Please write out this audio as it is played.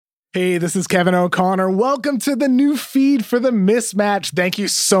Hey, this is Kevin O'Connor. Welcome to the new feed for The Mismatch. Thank you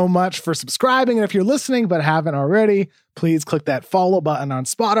so much for subscribing. And if you're listening but haven't already, please click that follow button on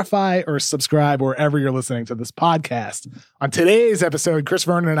Spotify or subscribe wherever you're listening to this podcast. On today's episode, Chris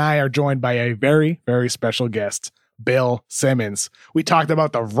Vernon and I are joined by a very, very special guest, Bill Simmons. We talked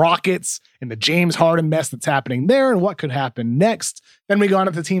about the Rockets and the James Harden mess that's happening there and what could happen next. Then we got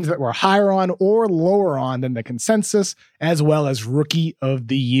into teams that were higher on or lower on than the consensus, as well as Rookie of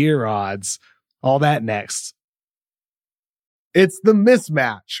the Year odds. All that next. It's The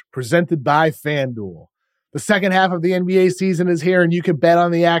Mismatch, presented by FanDuel. The second half of the NBA season is here, and you can bet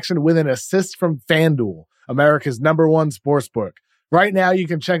on the action with an assist from FanDuel, America's #1 sportsbook. Right now, you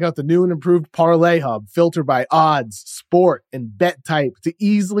can check out the new and improved Parlay Hub, filtered by odds, sport, and bet type to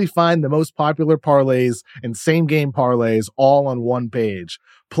easily find the most popular parlays and same-game parlays all on one page.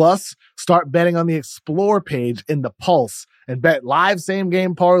 Plus, start betting on the Explore page in the Pulse and bet live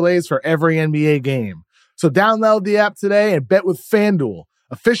same-game parlays for every NBA game. So download the app today and bet with FanDuel,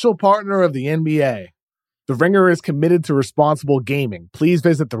 official partner of the NBA. The Ringer is committed to responsible gaming. Please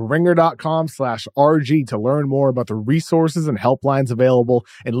visit theringer.com/RG to learn more about the resources and helplines available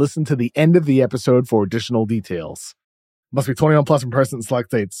and listen to the end of the episode for additional details. Must be 21 plus in person in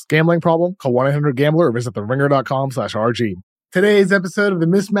select states. Gambling problem? Call 1-800-GAMBLER or visit theringer.com/RG. Today's episode of The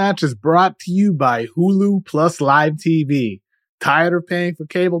Mismatch is brought to you by Hulu Plus Live TV. Tired of paying for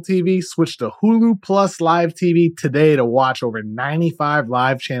cable TV? Switch to Hulu Plus Live TV today to watch over 95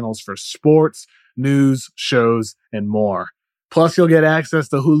 live channels for sports, news, shows, and more. Plus, you'll get access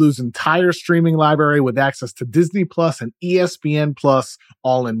to Hulu's entire streaming library with access to Disney Plus and ESPN Plus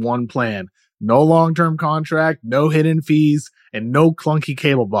all in one plan. No long-term contract, no hidden fees, and no clunky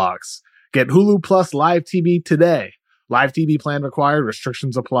cable box. Get Hulu Plus Live TV today. Live TV plan required.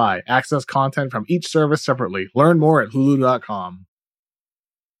 Restrictions apply. Access content from each service separately. Learn more at hulu.com.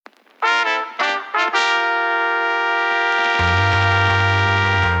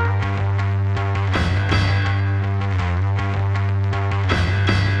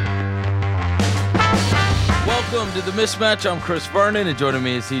 Welcome to The Mismatch. I'm Chris Vernon, and joining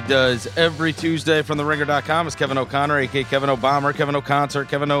me as he does every Tuesday from theringer.com is Kevin O'Connor, a.k.a. Kevin O'Bomber, Kevin O'Concert,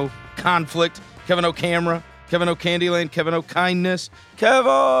 Kevin O'Conflict, Kevin O'Camera, Kevin O'Candyland, Kevin O'Kindness. Kevin!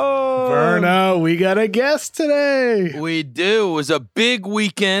 Verno, we got a guest today. We do. It was a big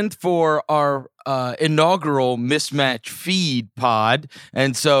weekend for our inaugural Mismatch feed pod.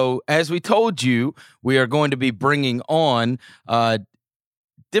 And so, as we told you, we are going to be bringing on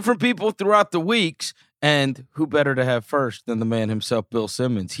different people throughout the weeks. And who better to have first than the man himself, Bill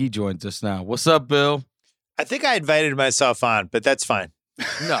Simmons? He joins us now. What's up, Bill? I think I invited myself on, but that's fine.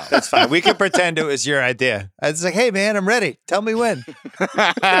 No. That's fine. We can pretend it was your idea. I was like, hey, man, I'm ready. Tell me when.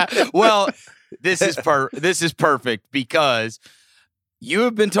 Well, this is perfect because you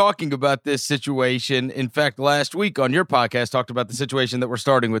have been talking about this situation. In fact, last week on your podcast, talked about the situation that we're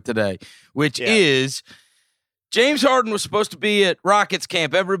starting with today, which is James Harden was supposed to be at Rockets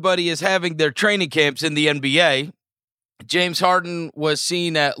camp. Everybody is having their training camps in the NBA. James Harden was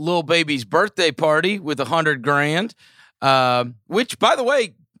seen at Lil Baby's birthday party with $100,000, which, by the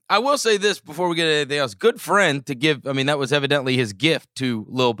way, I will say this before we get into anything else. Good friend to give. I mean, that was evidently his gift to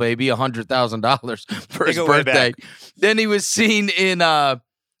Lil Baby, $100,000 for his birthday. Then he was seen in a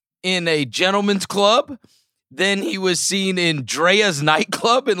gentleman's club. Then he was seen in Drea's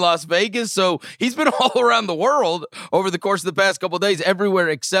nightclub in Las Vegas. So he's been all around the world over the course of the past couple of days, everywhere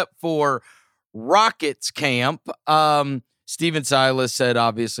except for Rockets camp. Steven Silas said,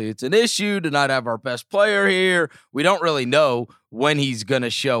 obviously, it's an issue to not have our best player here. We don't really know when he's going to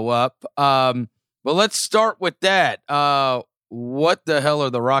show up. But let's start with that. What the hell are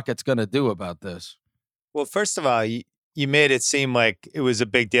the Rockets going to do about this? Well, first of all, you made it seem like it was a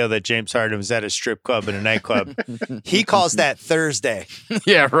big deal that James Harden was at a strip club and a nightclub. He calls that Thursday.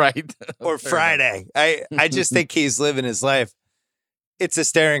 Yeah, right. Or Friday. I just think he's living his life. It's a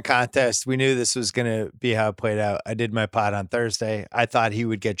staring contest. We knew this was going to be how it played out. I did my pod on Thursday. I thought he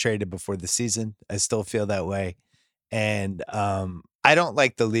would get traded before the season. I still feel that way. And I don't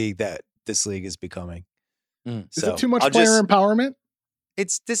like the league that this league is becoming. Is it too much player empowerment?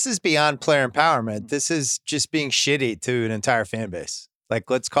 This is beyond player empowerment. This is just being shitty to an entire fan base.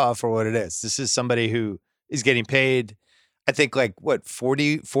 Like, let's call it for what it is. This is somebody who is getting paid, I think, like, what,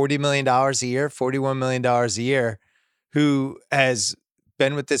 $40 million a year, $41 million a year, who has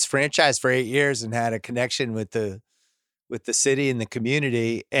been with this franchise for 8 years and had a connection with the city and the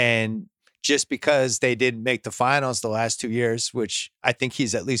community. And just because they didn't make the finals the last 2 years, which I think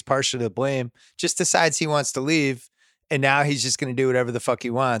he's at least partially to blame, just decides he wants to leave. And now he's just going to do whatever the fuck he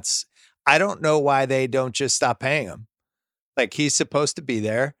wants. I don't know why they don't just stop paying him. Like, he's supposed to be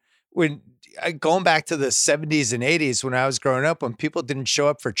there. going back to the 70s and 80s when I was growing up, when people didn't show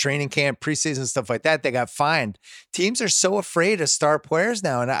up for training camp, preseason, stuff like that, they got fined. Teams are so afraid of star players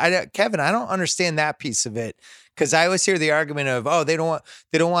now. And Kevin, I don't understand that piece of it, because I always hear the argument of, oh, they don't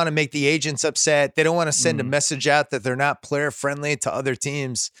want to make the agents upset. They don't want to send a message out that they're not player friendly to other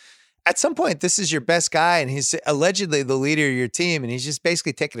teams. At some point, this is your best guy, and he's allegedly the leader of your team, and he's just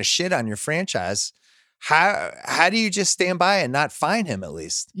basically taking a shit on your franchise. How do you just stand by and not fine him at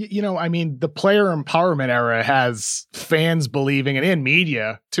least? I mean, the player empowerment era has fans believing, and in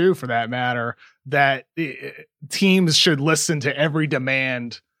media too, for that matter, that teams should listen to every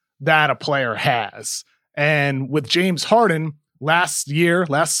demand that a player has. And with James Harden last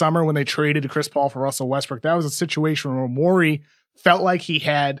summer, when they traded Chris Paul for Russell Westbrook, that was a situation where Morey felt like he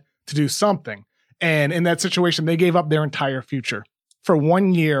had to do something. And in that situation, they gave up their entire future for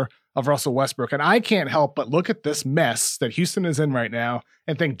 1 year of Russell Westbrook. And I can't help but look at this mess that Houston is in right now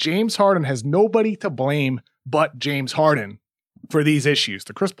and think James Harden has nobody to blame but James Harden for these issues.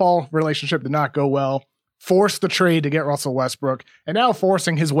 The Chris Paul relationship did not go well, forced the trade to get Russell Westbrook, and now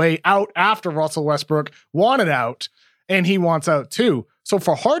forcing his way out after Russell Westbrook wanted out, and he wants out too. So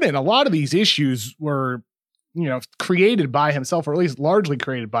for Harden, a lot of these issues were, created by himself, or at least largely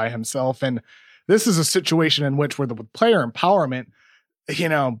created by himself. And this is a situation in which, where the player empowerment,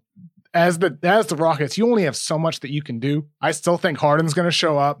 as the Rockets, you only have so much that you can do. I still think Harden's going to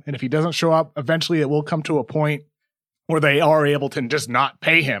show up, and if he doesn't show up, eventually it will come to a point where they are able to just not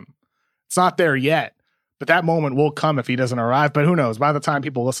pay him. It's not there yet, but that moment will come if he doesn't arrive. But who knows? By the time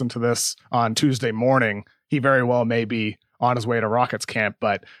people listen to this on Tuesday morning, he very well may be on his way to Rockets camp.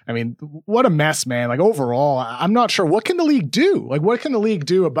 But I mean, what a mess, man. Like, overall, I'm not sure. What can the league do? Like, what can the league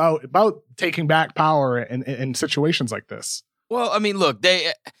do about taking back power in situations like this? Well, I mean, look,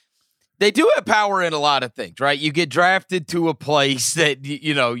 they do have power in a lot of things, right? You get drafted to a place that,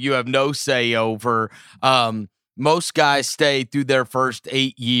 you have no say over. Most guys stay through their first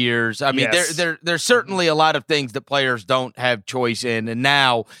 8 years. I mean, Yes. there's certainly a lot of things that players don't have choice in. And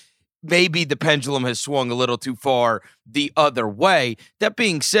now maybe the pendulum has swung a little too far the other way. That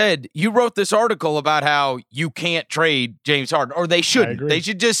being said, you wrote this article about how you can't trade James Harden, or they shouldn't. They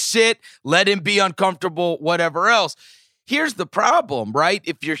should just sit, let him be uncomfortable, whatever else. Here's the problem, right?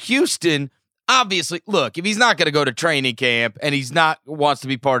 If you're Houston, obviously, look, if he's not going to go to training camp and wants to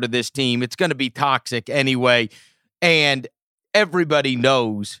be part of this team, it's going to be toxic anyway. And everybody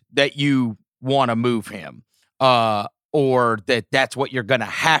knows that you want to move him, or that's what you're going to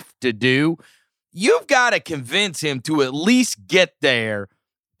have to do. You've got to convince him to at least get there,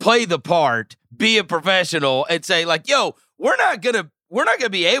 play the part, be a professional, and say, like, yo, we're not gonna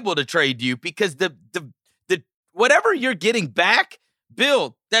be able to trade you, because the whatever you're getting back,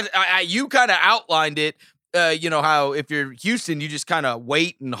 Bill, that you kind of outlined it. How if you're Houston, you just kind of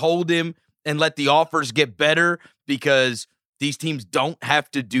wait and hold him and let the offers get better because these teams don't have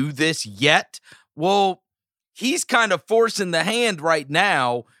to do this yet. Well, he's kind of forcing the hand right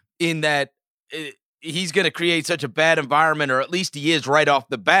now, in that he's going to create such a bad environment, or at least he is right off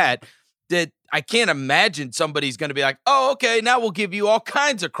the bat, that I can't imagine somebody's going to be like, oh, okay, now we'll give you all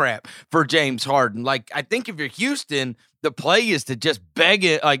kinds of crap for James Harden. Like, I think if you're Houston, the play is to just beg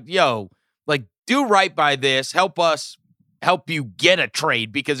it, like, yo, like, do right by this, help you get a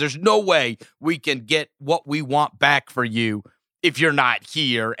trade, because there's no way we can get what we want back for you if you're not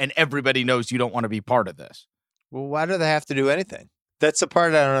here, and everybody knows you don't want to be part of this. Well, why do they have to do anything? That's the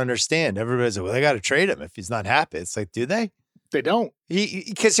part I don't understand. Everybody's like, well, they got to trade him if he's not happy. It's like, do they? They don't.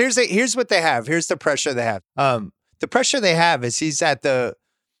 Because here's what they have. Here's the pressure they have. The pressure they have is he's at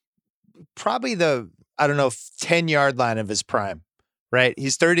probably the 10-yard line of his prime, right?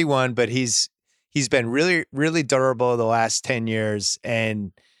 He's 31, but he's been really, really durable the last 10 years.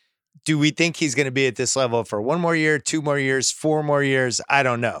 And do we think he's going to be at this level for 1 more year, 2 more years, 4 more years? I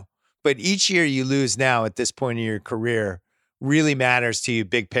don't know. But each year you lose now at this point in your career really matters to you,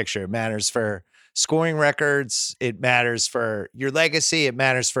 big picture. It matters for scoring records. It matters for your legacy. It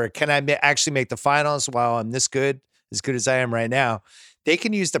matters for, can I actually make the finals while I'm this good, as good as I am right now? They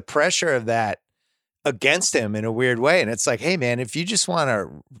can use the pressure of that against him in a weird way. And it's like, hey, man, if you just want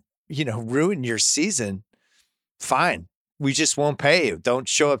to, ruin your season, fine. We just won't pay you. Don't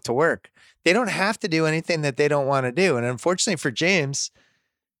show up to work. They don't have to do anything that they don't want to do. And unfortunately for James,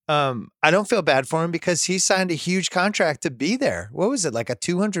 I don't feel bad for him, because he signed a huge contract to be there. What was it, like a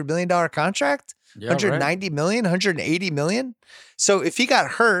 $200 million contract? Yeah, $190 million, $180 million. So if he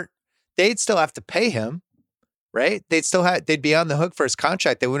got hurt, they'd still have to pay him, right? They'd be on the hook for his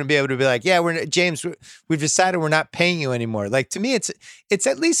contract. They wouldn't be able to be like, yeah, James, we've decided we're not paying you anymore. Like, to me, it's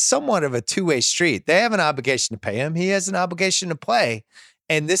at least somewhat of a two-way street. They have an obligation to pay him. He has an obligation to play.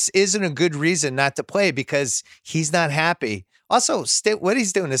 And this isn't a good reason not to play because he's not happy. Also, what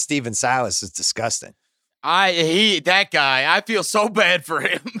he's doing to Steven Silas is disgusting. That guy, I feel so bad for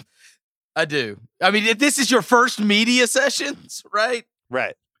him. I do. I mean, this is your first media sessions, right?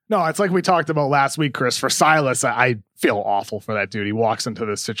 Right. No, it's like we talked about last week, Chris. For Silas, I feel awful for that dude. He walks into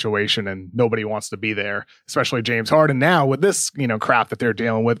this situation and nobody wants to be there, especially James Harden now with this, crap that they're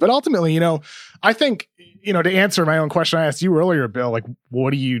dealing with. But ultimately, I think, to answer my own question I asked you earlier, Bill, like,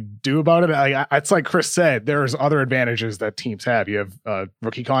 what do you do about it? It's like Chris said, there's other advantages that teams have. You have a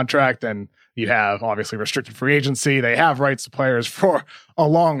rookie contract and you have obviously restricted free agency. They have rights to players for a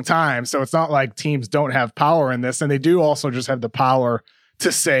long time. So it's not like teams don't have power in this. And they do also just have the power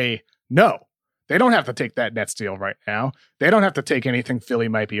to say no. They don't have to take that Nets deal right now. They don't have to take anything Philly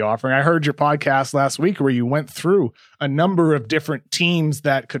might be offering. I heard your podcast last week where you went through a number of different teams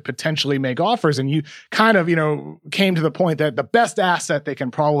that could potentially make offers, and you kind of, came to the point that the best asset they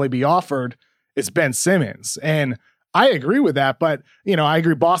can probably be offered is Ben Simmons. And I agree with that, but, I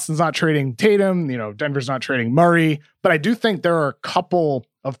agree Boston's not trading Tatum, Denver's not trading Murray, but I do think there are a couple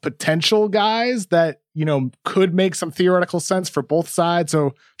of potential guys that, could make some theoretical sense for both sides.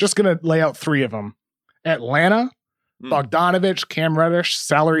 So just going to lay out three of them. Atlanta, Bogdanovich, Cam Reddish,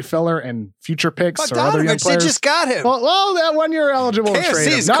 salary filler, and future picks or other young players. They just got him. Well, that when you're eligible to trade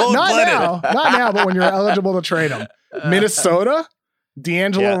him. Not now, but when you're eligible to trade him. Minnesota,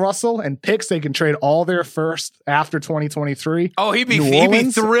 D'Angelo Russell, and picks. They can trade all their first after 2023. Oh, he'd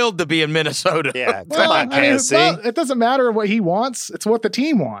be thrilled to be in Minnesota. Yeah, come on, KSC. It doesn't matter what he wants. It's what the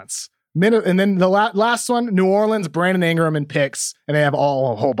team wants. And then the last one, New Orleans, Brandon Ingram, and picks, and they have a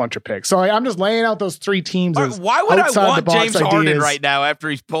whole bunch of picks. So I'm just laying out those three teams. Why would I want James Harden right now after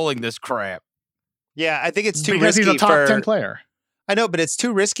he's pulling this crap? Yeah, I think it's too because risky. He's a top 10 player. I know, but it's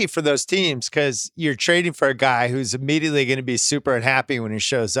too risky for those teams because you're trading for a guy who's immediately going to be super unhappy when he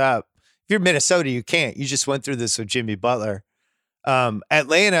shows up. If you're Minnesota, you can't. You just went through this with Jimmy Butler.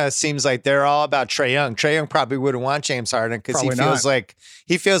 Atlanta seems like they're all about Trae Young. Trae Young probably wouldn't want James Harden because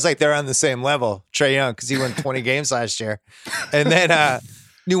he feels like they're on the same level. Trae Young because he won 20 games last year, and then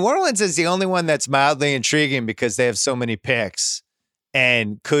New Orleans is the only one that's mildly intriguing because they have so many picks.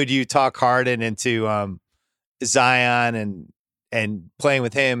 And could you talk Harden into Zion and playing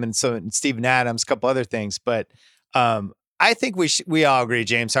with him and Steven Adams, a couple other things, but I think we all agree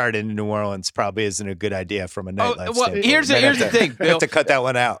James Harden in New Orleans probably isn't a good idea from a nightlife standpoint. Here's the thing, Bill. I have to cut that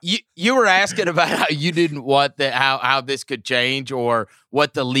one out. You were asking about how you didn't want how this could change or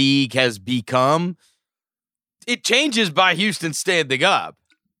what the league has become. It changes by Houston standing up.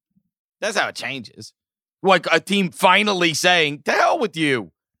 That's how it changes. Like a team finally saying, "To hell with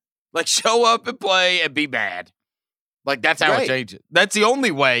you." Like show up and play and be mad. Like that's how it changes. That's the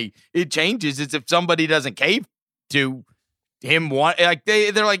only way it changes is if somebody doesn't cave to him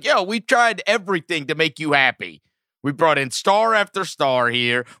they're like, yo, we tried everything to make you happy. We brought in star after star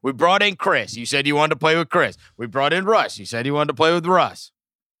here. We brought in Chris. You said you wanted to play with Chris. We brought in Russ. You said you wanted to play with Russ.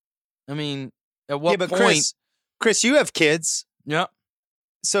 I mean, at what point? Chris, you have kids. Yeah.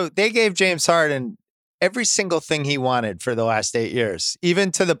 So they gave James Harden every single thing he wanted for the last 8 years,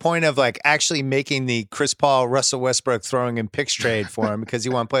 even to the point of like actually making the Chris Paul, Russell Westbrook throwing in picks trade for him because he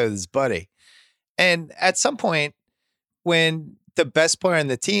wanted to play with his buddy. And at some point, when the best player on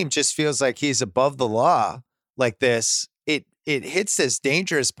the team just feels like he's above the law like this, it hits this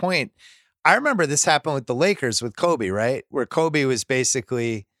dangerous point. I remember this happened with the Lakers with Kobe, right? Where Kobe was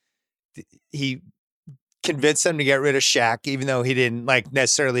basically, he convinced them to get rid of Shaq, even though he didn't like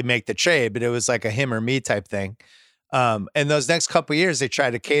necessarily make the trade, but it was like a him or me type thing. And those next couple of years, they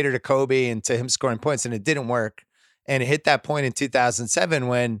tried to cater to Kobe and to him scoring points, and it didn't work. And it hit that point in 2007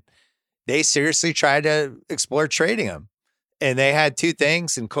 when they seriously tried to explore trading him. And they had two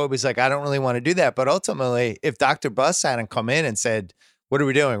things, and Kobe's like, I don't really want to do that. But ultimately, if Dr. Buss hadn't come in and said, what are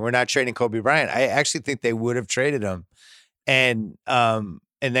we doing? We're not trading Kobe Bryant. I actually think they would have traded him. And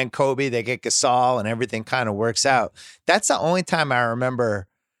then Kobe, they get Gasol, and everything kind of works out. That's the only time I remember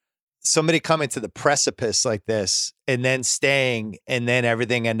somebody coming to the precipice like this and then staying, and then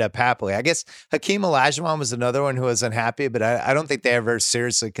everything end up happily. I guess Hakeem Olajuwon was another one who was unhappy, but I don't think they ever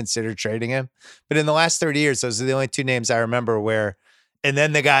seriously considered trading him. But in the last 30 years, those are the only two names I remember where, and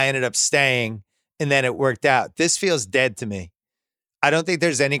then the guy ended up staying, and then it worked out. This feels dead to me. I don't think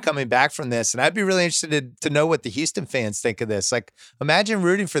there's any coming back from this. And I'd be really interested to know what the Houston fans think of this. Like, imagine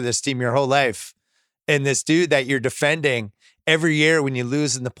rooting for this team your whole life and this dude that you're defending every year when you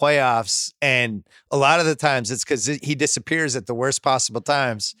lose in the playoffs. And a lot of the times it's because he disappears at the worst possible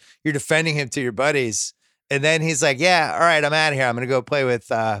times. You're defending him to your buddies. And then he's like, yeah, all right, I'm out of here. I'm going to go play with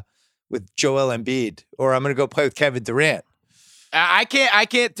Joel Embiid, or I'm going to go play with Kevin Durant. I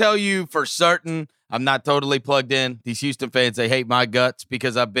can't tell you for certain. I'm not totally plugged in. These Houston fans, they hate my guts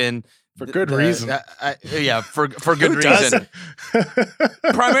because I've been for good reason. For good reason.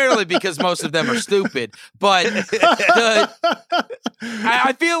 Primarily because most of them are stupid. But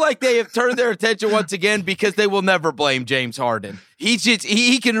I feel like they have turned their attention once again because they will never blame James Harden.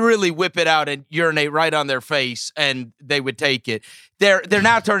 He can really whip it out and urinate right on their face, and they would take it. They're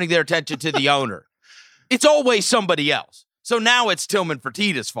now turning their attention to the owner. It's always somebody else. So now it's Tillman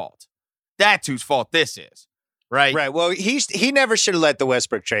Fertitta's fault. That's whose fault this is, right? Right. Well, he never should have let the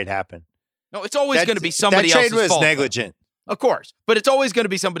Westbrook trade happen. No, it's always going to be somebody else's fault. That trade was negligent. Of course, but it's always going to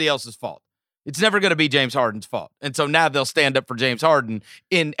be somebody else's fault. It's never going to be James Harden's fault. And so now they'll stand up for James Harden,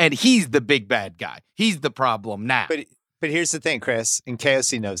 and he's the big bad guy. He's the problem now. But here's the thing, Chris, and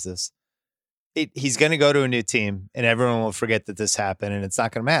KOC knows this. He's going to go to a new team, and everyone will forget that this happened, and it's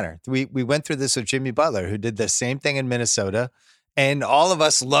not going to matter. We went through this with Jimmy Butler, who did the same thing in Minnesota, and all of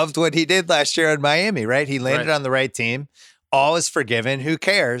us loved what he did last year in Miami, right? He landed on the right team. All is forgiven. Who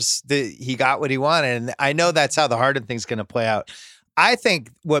cares? He got what he wanted, and I know that's how the Harden thing's going to play out. I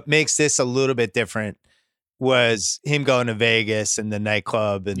think what makes this a little bit different was him going to Vegas and the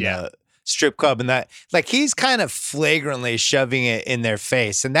nightclub and the strip club and that. Like, he's kind of flagrantly shoving it in their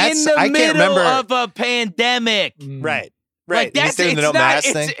face, and that's in the I can't middle remember of a pandemic, right? Like He's doing the no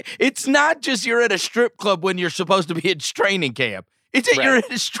mask thing. It's not just you're at a strip club when you're supposed to be in training camp. It's that you're at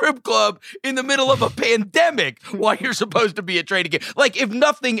a strip club in the middle of a pandemic while you're supposed to be at training camp. Like, if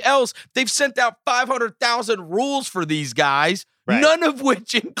nothing else, they've sent out 500,000 rules for these guys, none of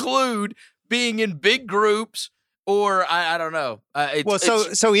which include being in big groups or I don't know.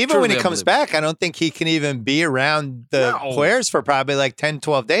 So even when he comes back, I don't think he can even be around the players for probably like 10,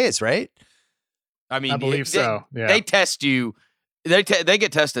 12 days, right? I mean, I believe so. Yeah. They test you. They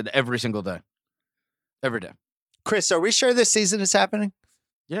get tested every single day. Every day. Chris, are we sure this season is happening?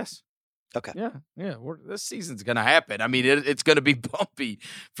 Yes. Okay. Yeah. This season's going to happen. I mean, it's going to be bumpy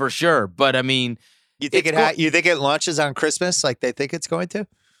for sure. But I mean, you think it launches on Christmas like they think it's going to?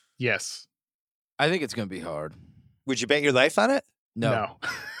 Yes. I think it's going to be hard. Would you bet your life on it? No.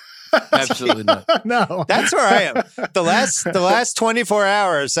 Absolutely not. No. That's where I am. The last 24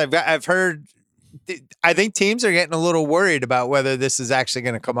 hours, I've heard. I think teams are getting a little worried about whether this is actually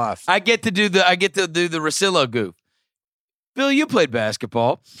going to come off. I get to do the Rosillo goof. Bill, you played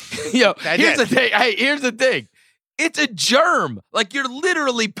basketball. Here's the thing. Hey, here's the thing. It's a germ. Like, you're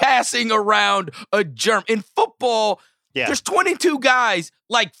literally passing around a germ. In football, there's 22 guys,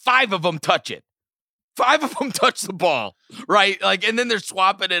 like 5 of them touch it. 5 of them touch the ball, right? Like, and then they're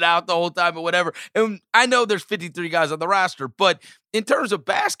swapping it out the whole time or whatever. And I know there's 53 guys on the roster, but in terms of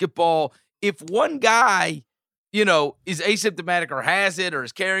basketball, if one guy, is asymptomatic or has it or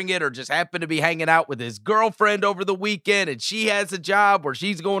is carrying it or just happened to be hanging out with his girlfriend over the weekend and she has a job where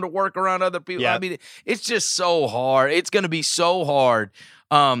she's going to work around other people. I mean, it's just so hard. It's going to be so hard.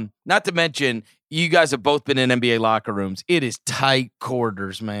 Not to mention, you guys have both been in NBA locker rooms. It is tight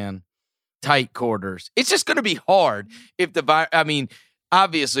quarters, man. Tight quarters. It's just going to be hard if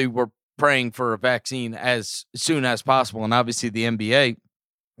obviously we're praying for a vaccine as soon as possible. And obviously the NBA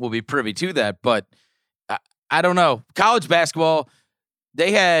will be privy to that, but I don't know. College basketball,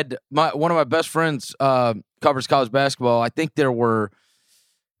 they had one of my best friends covers college basketball. I think there were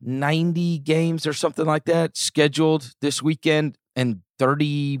 90 games or something like that scheduled this weekend, and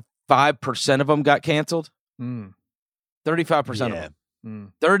 35% of them got canceled. 35% of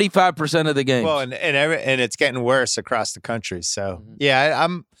them. 35% of the games. Well, and it's getting worse across the country. So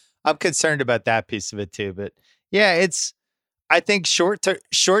I'm concerned about that piece of it too. But I think short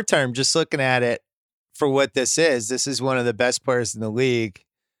term, just looking at it for what this is one of the best players in the league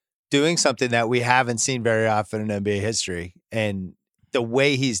doing something that we haven't seen very often in NBA history. And the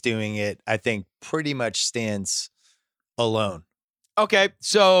way he's doing it, I think pretty much stands alone. Okay.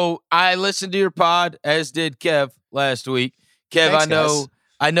 So I listened to your pod, as did Kev last week. Kev, Thanks,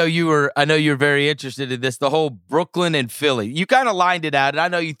 I know you were very interested in this, the whole Brooklyn and Philly. You kind of lined it out, and I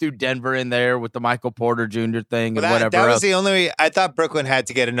know you threw Denver in there with the Michael Porter Jr. thing and whatever. That was the only I thought Brooklyn had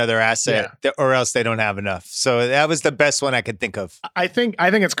to get another asset or else they don't have enough. So that was the best one I could think of. I think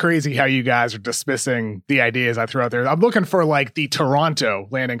it's crazy how you guys are dismissing the ideas I threw out there. I'm looking for like the Toronto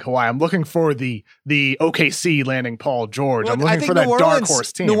landing Kawhi. I'm looking for the OKC landing Paul George. I'm looking for that dark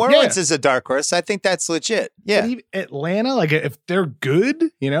horse team. New Orleans is a dark horse. I think that's legit. Yeah. But even Atlanta, like if they're good,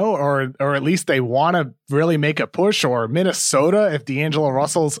 or at least they want to really make a push, or Minnesota, if D'Angelo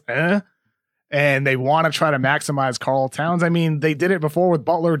Russell's and they want to try to maximize Karl Towns. I mean, they did it before with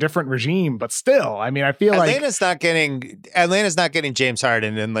Butler, different regime, but still, I mean, I feel Atlanta's not getting James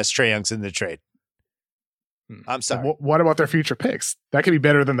Harden unless Trae Young's in the trade. I'm sorry. What about their future picks? That could be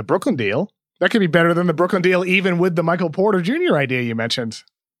better than the Brooklyn deal. That could be better than the Brooklyn deal, even with the Michael Porter Jr. idea you mentioned.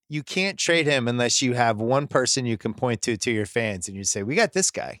 You can't trade him unless you have one person you can point to your fans and you say, we got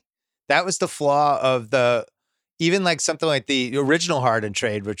this guy. That was the flaw of even like something like the original Harden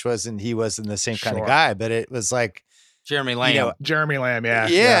trade, which he wasn't the same kind of guy, but it was like Jeremy Lamb. Jeremy Lamb, yeah.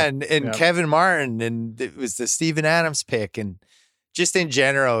 Yeah, and Kevin Martin, and it was the Steven Adams pick, and just in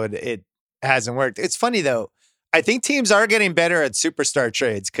general, it hasn't worked. It's funny though. I think teams are getting better at superstar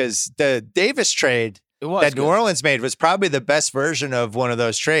trades because the Davis trade that New Orleans made was probably the best version of one of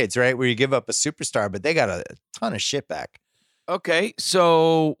those trades, right? Where you give up a superstar, but they got a ton of shit back. Okay,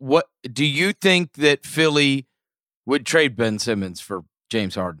 so what do you think that Philly would trade Ben Simmons for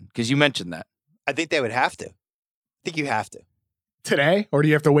James Harden? Because you mentioned that. I think they would have to. I think you have to. Today, or do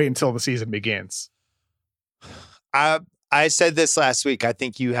you have to wait until the season begins? I said this last week. I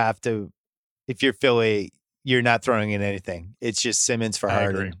think you have to, if you're Philly, you're not throwing in anything. It's just Simmons for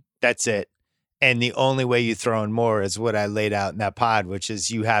Harden. Agree. That's it. And the only way you throw in more is what I laid out in that pod, which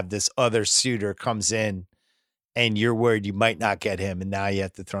is you have this other suitor comes in and you're worried you might not get him. And now you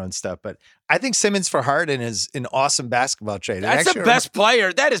have to throw in stuff. But I think Simmons for Harden is an awesome basketball trade. That's the best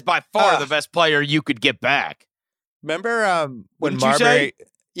player. That is by far the best player you could get back. Remember when Marbury...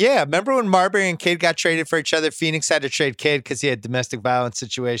 Yeah, remember when Marbury and Kidd got traded for each other? Phoenix had to trade Kidd because he had a domestic violence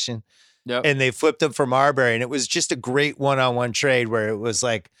situation. Yep. And they flipped him for Marbury. And it was just a great one-on-one trade where it was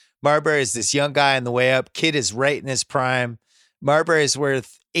like, Marbury is this young guy on the way up. Kidd is right in his prime. Marbury is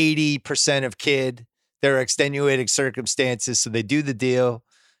worth 80% of Kidd. There are extenuating circumstances, so they do the deal.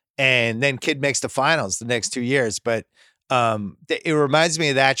 And then Kidd makes the finals the next 2 years. But it reminds me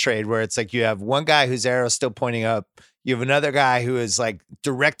of that trade where it's like you have one guy whose arrow's still pointing up. You have another guy who is like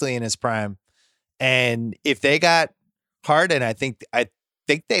directly in his prime. And if they got Harden, I think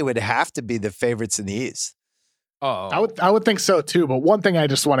they would have to be the favorites in the East. Oh, I would think so too. But one thing I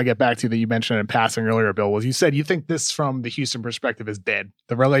just want to get back to that you mentioned in passing earlier, Bill, was you said you think this from the Houston perspective is dead.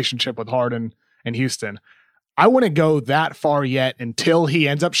 The relationship with Harden and Houston. I wouldn't go that far yet until he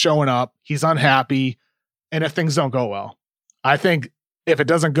ends up showing up. He's unhappy. And if things don't go well, I think if it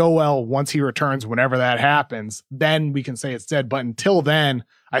doesn't go well, once he returns, whenever that happens, then we can say it's dead. But until then,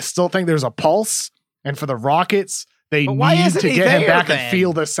 I still think there's a pulse. And for the Rockets, they need to get him back and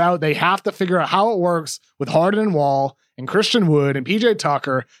feel this out. They have to figure out how it works with Harden and Wall and Christian Wood and PJ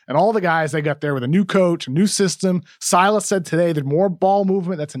Tucker and all the guys they got there with a new coach, a new system. Silas said today there's more ball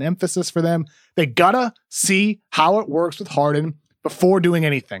movement. That's an emphasis for them. They gotta see how it works with Harden before doing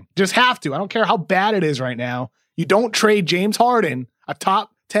anything. Just have to. I don't care how bad it is right now. You don't trade James Harden, a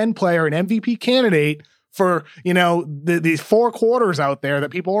top 10 player, an MVP candidate, for, these 4 quarters out there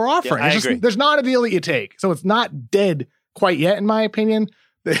that people are offering. Yeah, I agree. There's not a deal that you take. So it's not dead quite yet, in my opinion.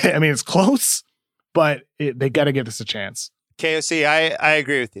 I mean, it's close, but they got to give this a chance. KOC, I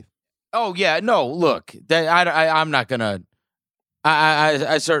agree with you. Oh, yeah. No, look, I'm not going to.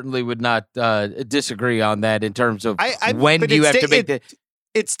 I certainly would not disagree on that in terms of when do you have to make the.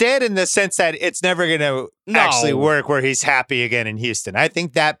 It's dead in the sense that it's never going to actually work where he's happy again in Houston. I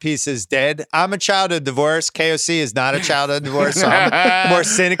think that piece is dead. I'm a child of divorce. KOC is not a child of divorce, so I'm more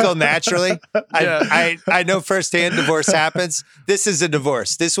cynical naturally. Yeah. I know firsthand divorce happens. This is a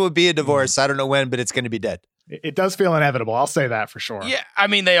divorce. This will be a divorce. I don't know when, but it's going to be dead. It does feel inevitable. I'll say that for sure. Yeah, I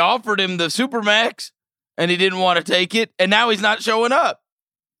mean, they offered him the Supermax, and he didn't want to take it, and now he's not showing up.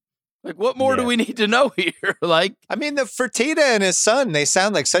 Like, what more do we need to know here? Like, I mean, the Fertitta and his son, they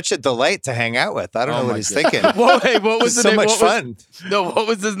sound like such a delight to hang out with. I don't know what he's thinking. Well, hey, what was the so name? much fun. What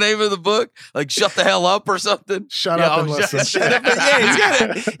was his name of the book? Like, Shut the Hell Up or something? Shut up and listen. Shut up.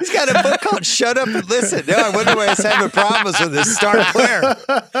 He's got a book called Shut Up and Listen. No, I wonder why he's having problems with his star player.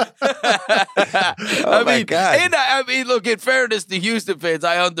 My God. And I mean, look, in fairness to Houston fans,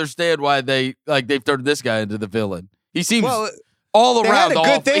 I understand why they've turned this guy into the villain. He seems all around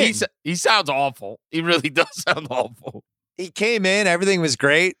awful. He sounds awful. He really does sound awful. He came in, everything was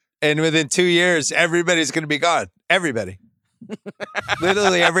great, and within 2 years, everybody's going to be gone. Everybody.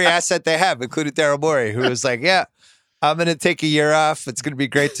 Literally every asset they have, including Daryl Morey, who was like, yeah, I'm going to take a year off. It's going to be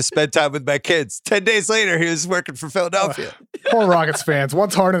great to spend time with my kids. 10 days later, he was working for Philadelphia. Poor Rockets fans.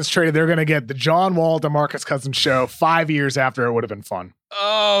 Once Harden's traded, they're going to get the John Wall, DeMarcus Cousins show 5 years after it would have been fun.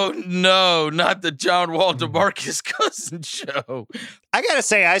 Oh, no, not the John Wall, DeMarcus Cousins show. I got to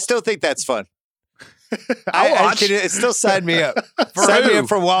say, I still think that's fun. It still signed me up. Sign me up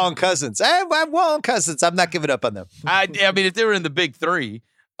for Wall and Cousins. I'm Wall and Cousins. I'm not giving up on them. I mean, if they were in the big three,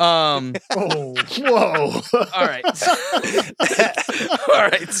 Whoa. Whoa. All right. All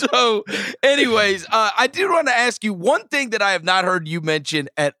right. So, anyways, I did want to ask you one thing that I have not heard you mention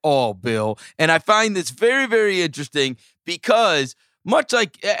at all, Bill. And I find this very, very interesting because much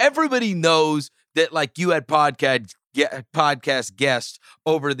like everybody knows that like you had podcast guests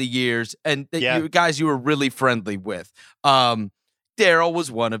over the years and that you guys you were really friendly with. Daryl was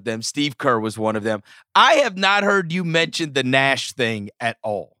one of them. Steve Kerr was one of them. I have not heard you mention the Nash thing at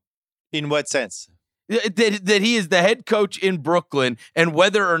all. In what sense? That he is the head coach in Brooklyn, and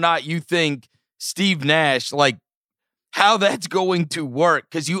whether or not you think Steve Nash, like how that's going to work,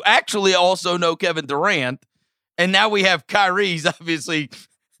 because you actually also know Kevin Durant, and now we have Kyrie's obviously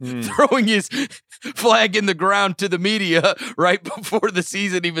throwing his flag in the ground to the media right before the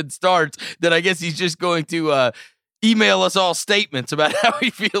season even starts, that I guess he's just going to email us all statements about how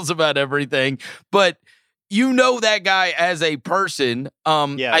he feels about everything. But you know that guy as a person.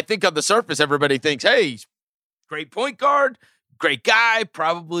 I think on the surface, everybody thinks, hey, great point guard, great guy,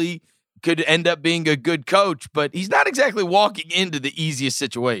 probably could end up being a good coach, but he's not exactly walking into the easiest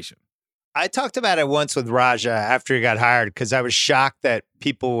situation. I talked about it once with Raja after he got hired because I was shocked that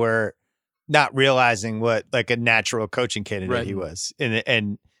people were not realizing what like a natural coaching candidate he was,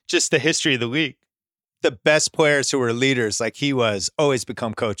 and just the history of the league. The best players who were leaders like he was always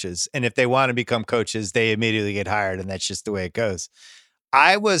become coaches. And if they want to become coaches, they immediately get hired. And that's just the way it goes.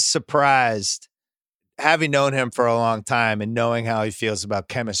 I was surprised, having known him for a long time and knowing how he feels about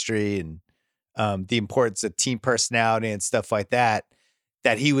chemistry and the importance of team personality and stuff like that,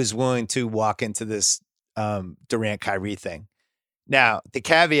 that he was willing to walk into this Durant-Kyrie thing. Now, the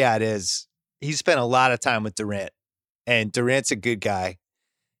caveat is he spent a lot of time with Durant, and Durant's a good guy.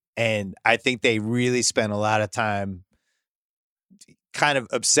 And I think they really spent a lot of time kind of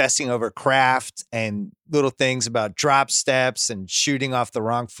obsessing over craft and little things about drop steps and shooting off the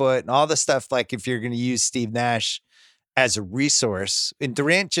wrong foot and all the stuff. Like if you're going to use Steve Nash as a resource, and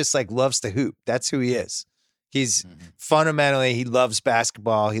Durant just like loves to hoop. That's who he is. He's fundamentally, he loves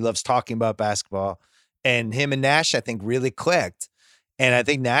basketball. He loves talking about basketball, and him and Nash, I think, really clicked. And I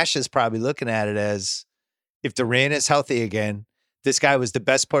think Nash is probably looking at it as if Durant is healthy again, this guy was the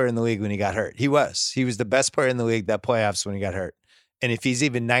best player in the league when he got hurt. He was the best player in the league that playoffs when he got hurt. And if he's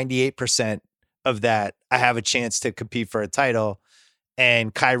even 98% of that, I have a chance to compete for a title.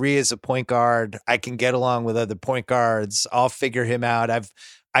 And Kyrie is a point guard. I can get along with other point guards. I'll figure him out.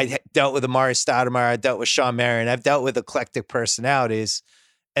 I dealt with Amari Stoudemire. I dealt with Shawn Marion. I've dealt with eclectic personalities.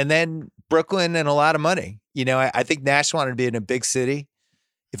 And then Brooklyn and a lot of money. You know, I think Nash wanted to be in a big city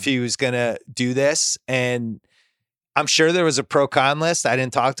if he was going to do this. And I'm sure there was a pro-con list. I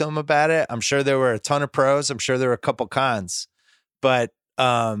didn't talk to him about it. I'm sure there were a ton of pros. I'm sure there were a couple cons. But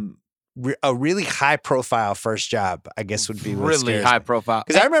a really high-profile first job, I guess, would be really high profile.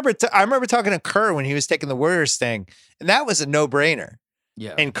 Because I remember talking to Kerr when he was taking the Warriors thing, and that was a no-brainer.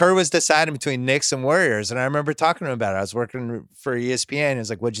 Yeah. And Kerr was deciding between Knicks and Warriors, and I remember talking to him about it. I was working for ESPN, and he was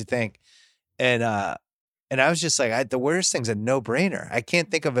like, "What'd you think?" And I was just like, the Warriors thing's a no-brainer. I can't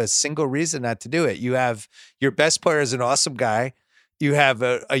think of a single reason not to do it. You have your best player is an awesome guy. You have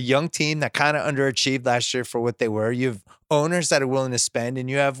a young team that kind of underachieved last year for what they were. You have owners that are willing to spend, and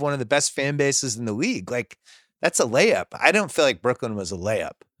you have one of the best fan bases in the league. Like, that's a layup. I don't feel like Brooklyn was a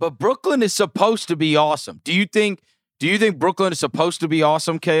layup. But Brooklyn is supposed to be awesome. Do you think Brooklyn is supposed to be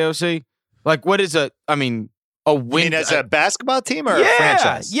awesome, KOC? Like, what is a win? I mean, as a basketball team or a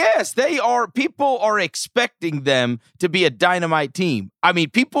franchise? Yes, they are. People are expecting them to be a dynamite team. I mean,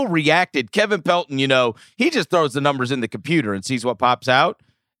 people reacted. Kevin Pelton, he just throws the numbers in the computer and sees what pops out.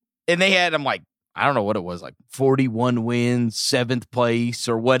 And they had him like, I don't know what it was, like 41 wins, 7th place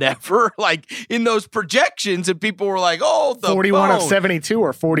or whatever, like in those projections. And people were like, oh, the 41 of 72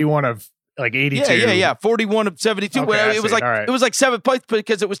 or 41 of like 82. Yeah. 41 of 72. Okay, it was like right. It was like 7th place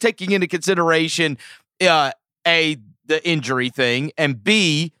because it was taking into consideration A, the injury thing, and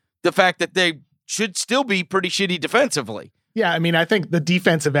B, the fact that they should still be pretty shitty defensively. Yeah, I mean, I think the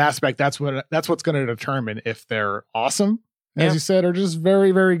defensive aspect, that's what's going to determine if they're awesome, as you said, or just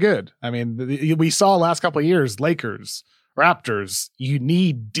very, very good. I mean, we saw last couple of years, Lakers, Raptors, you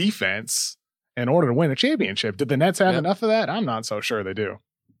need defense in order to win a championship. Did the Nets have enough of that? I'm not so sure they do.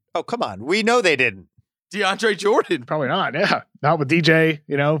 Oh, come on. We know they didn't. DeAndre Jordan. Probably not, yeah. Not with DJ,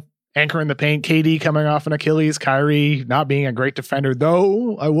 anchoring the paint, KD coming off an Achilles, Kyrie not being a great defender,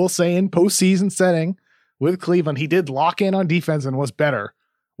 though I will say in postseason setting with Cleveland, he did lock in on defense and was better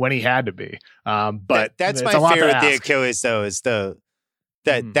when he had to be. But that's my fear with the Achilles, though, is that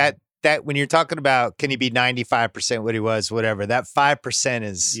when you're talking about can he be 95% what he was, whatever, that 5%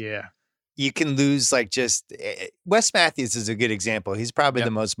 is you can lose like just Wes Matthews is a good example. He's probably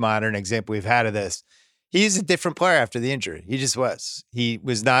the most modern example we've had of this. He's a different player after the injury. He just was. He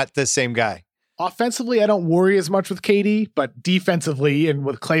was not the same guy. Offensively, I don't worry as much with KD, but defensively and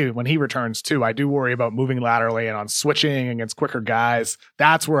with Clay, when he returns too, I do worry about moving laterally and on switching against quicker guys.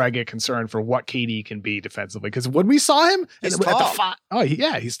 That's where I get concerned for what KD can be defensively. Because when we saw him, he's tall.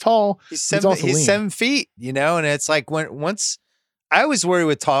 He's tall. He's 7 feet, you know, and it's like once I always worry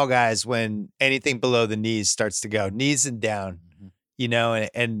with tall guys when anything below the knees starts to go, knees and down, you know,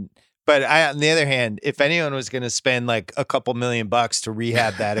 but on the other hand, if anyone was going to spend like a couple $1 million to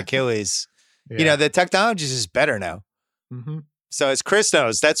rehab that Achilles, you know, the technology is just better now. Mm-hmm. So as Chris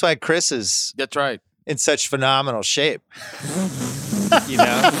knows, that's why Chris is in such phenomenal shape. You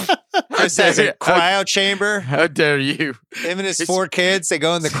know, Chris has a cryo chamber. How dare you? Him and his 4 kids, they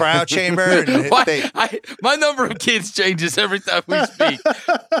go in the cryo chamber. And my number of kids changes every time we speak.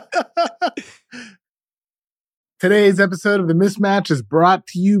 Today's episode of The Mismatch is brought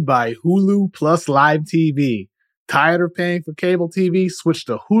to you by Hulu Plus Live TV. Tired of paying for cable TV? Switch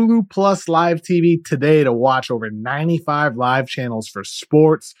to Hulu Plus Live TV today to watch over 95 live channels for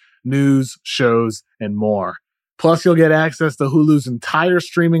sports, news, shows, and more. Plus, you'll get access to Hulu's entire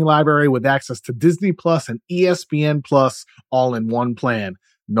streaming library with access to Disney Plus and ESPN Plus all in one plan.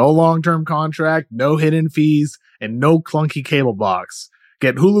 No long-term contract, no hidden fees, and no clunky cable box.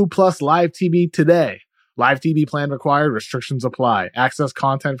 Get Hulu Plus Live TV today. Live TV plan required. Restrictions apply. Access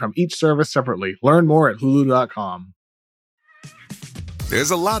content from each service separately. Learn more at hulu.com.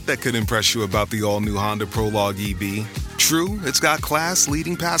 There's a lot that could impress you about the all-new Honda Prologue EV. True, it's got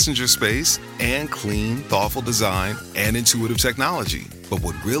class-leading passenger space and clean, thoughtful design and intuitive technology. But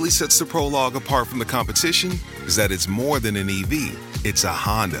what really sets the Prologue apart from the competition is that it's more than an EV. It's a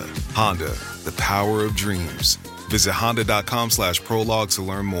Honda. Honda, the power of dreams. Visit honda.com/prologue to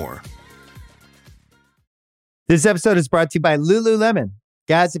learn more. This episode is brought to you by Lululemon.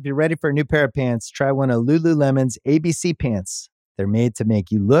 Guys, if you're ready for a new pair of pants, try one of Lululemon's ABC pants. They're made to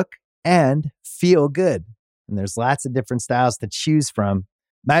make you look and feel good. And there's lots of different styles to choose from.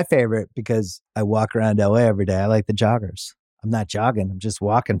 My favorite, because I walk around LA every day, I like the joggers. I'm not jogging, I'm just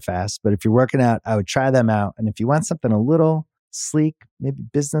walking fast. But if you're working out, I would try them out. And if you want something a little sleek, maybe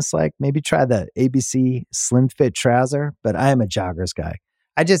business-like, maybe try the ABC Slim Fit trouser. But I am a joggers guy.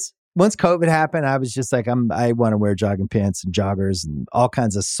 Once COVID happened, I was just like, I want to wear jogging pants and joggers and all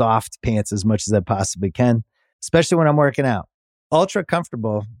kinds of soft pants as much as I possibly can, especially when I'm working out. Ultra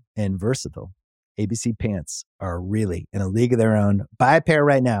comfortable and versatile. ABC pants are really in a league of their own. Buy a pair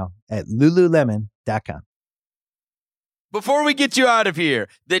right now at Lululemon.com. Before we get you out of here,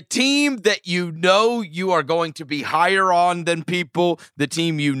 the team that you know you are going to be higher on than people, the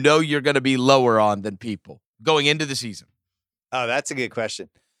team you know you're going to be lower on than people going into the season. Oh, that's a good question.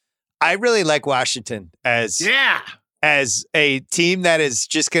 I really like Washington as a team that is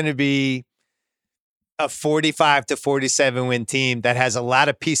just going to be a 45 to 47 win team that has a lot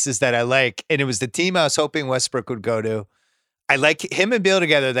of pieces that I like. And it was the team I was hoping Westbrook would go to. I like him and Beal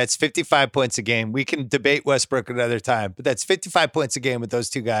together. That's 55 points a game. We can debate Westbrook another time, but that's 55 points a game with those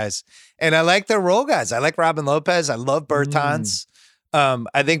two guys. And I like their role guys. I like Robin Lopez. I love Bertans.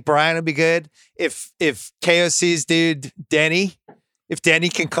 I think Brian will be good. If KOC's dude, Denny, if Denny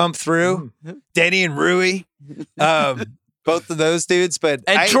can come through, Denny and Rui, both of those dudes. But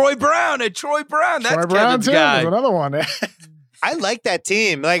Troy Brown. That's Troy Kevin's Brown too, guy. another one. I like that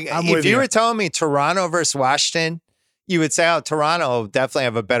team. Like if you were telling me Toronto versus Washington, you would say, oh, Toronto will definitely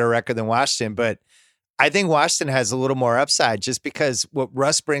have a better record than Washington. But I think Washington has a little more upside just because what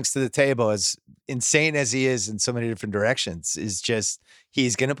Russ brings to the table, as insane as he is in so many different directions, is just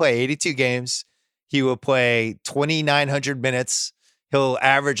he's going to play 82 games. He will play 2,900 minutes. He'll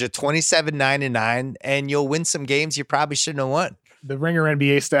average a 27-9-9, and you'll win some games you probably shouldn't have won. The Ringer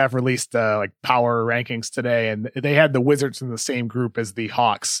NBA staff released like power rankings today, and they had the Wizards in the same group as the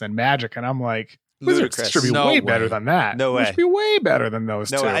Hawks and Magic, and I'm like, Wizards should be way better than that. No way. Should be way better than those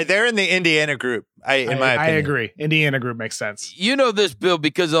two. They're in the Indiana group. In my opinion, I agree. Indiana group makes sense. You know this, Bill,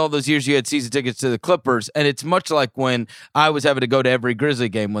 because all those years you had season tickets to the Clippers, and it's much like when I was having to go to every Grizzly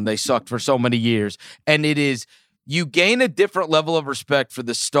game when they sucked for so many years, and it is. You gain a different level of respect for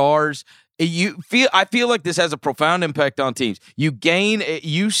the stars. I feel like this has a profound impact on teams.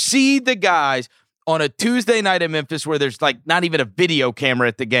 You see the guys on a Tuesday night in Memphis where there's like not even a video camera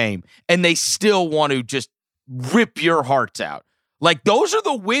at the game, and they still want to just rip your hearts out. Like those are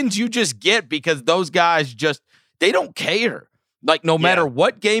the wins you just get because those guys they don't care. Like no matter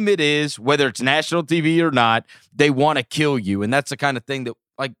what game it is, whether it's national TV or not, they want to kill you. And that's the kind of thing that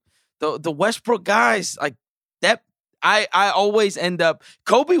like the Westbrook guys, like that, I always end up,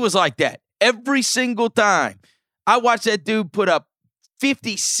 Kobe was like that. every single time. I watched that dude put up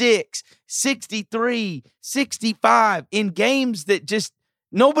 56, 63, 65 in games that just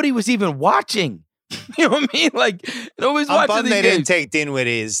nobody was even watching. You know what I mean? Like, nobody's I'm watching bummed these they games. didn't take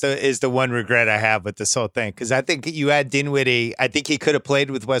Dinwiddie is the one regret I have with this whole thing. Because I think you had Dinwiddie. I think he could have played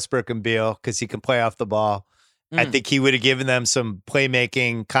with Westbrook and Beal because he can play off the ball. I think he would have given them some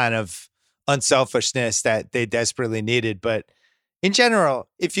playmaking kind of unselfishness that they desperately needed. But in general,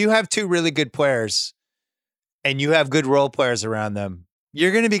 if you have two really good players and you have good role players around them,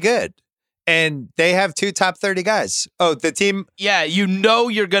 you're going to be good. And they have two top 30 guys. Oh, the team. Yeah, you know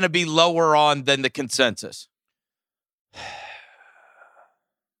you're going to be lower on than the consensus.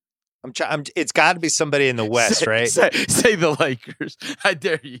 It's got to be somebody in the West, right? Say the Lakers. I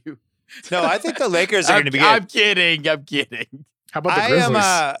dare you. No, I think the Lakers are going to be good. I'm kidding. How about the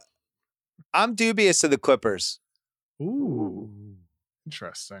Grizzlies? I'm dubious of the Clippers. Ooh,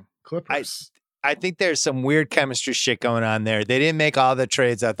 interesting. Clippers. I think there's some weird chemistry shit going on there. They didn't make all the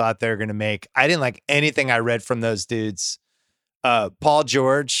trades I thought they were going to make. I didn't like anything I read from those dudes. Paul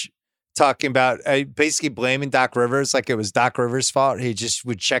George talking about basically blaming Doc Rivers like it was Doc Rivers' fault. He just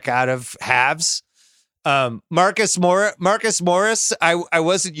would check out of halves. Marcus Morris, I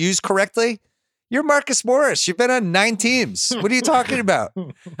wasn't used correctly. You're Marcus Morris. You've been on 9 teams. What are you talking about?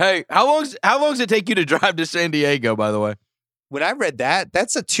 Hey, how long does it take you to drive to San Diego, by the way? When I read that,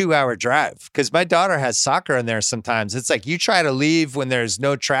 that's a 2-hour drive because my daughter has soccer in there sometimes. It's like you try to leave when there's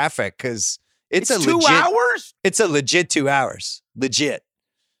no traffic because it's a 2 legit, hours? It's a legit 2 hours. Legit.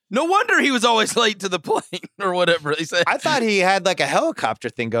 No wonder he was always late to the plane or whatever they say. I thought he had like a helicopter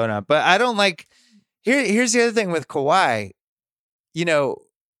thing going on, but I don't like. Here's the other thing with Kawhi. You know,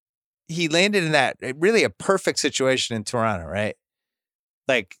 he landed in that really a perfect situation in Toronto, right?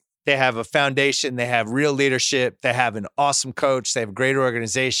 Like, they have a foundation. They have real leadership. They have an awesome coach. They have a great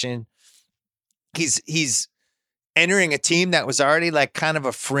organization. He's entering a team that was already like kind of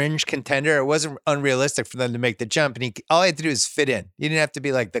a fringe contender. It wasn't unrealistic for them to make the jump. And all he had to do is fit in. He didn't have to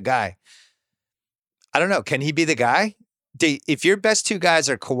be like the guy. I don't know. Can he be the guy? If your best two guys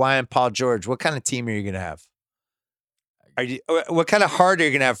are Kawhi and Paul George, what kind of team are you going to have? What kind of heart are you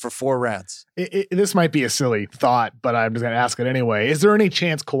going to have for 4 rounds? This might be a silly thought, but I'm just going to ask it anyway. Is there any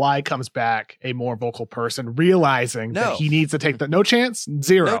chance Kawhi comes back a more vocal person, realizing that he needs to take the no chance?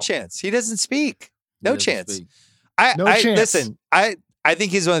 Zero. No chance. He doesn't speak. No chance. Speak. Chance. Listen, I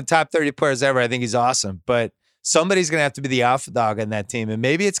think he's one of the top 30 players ever. I think he's awesome, but somebody's going to have to be the alpha dog on that team. And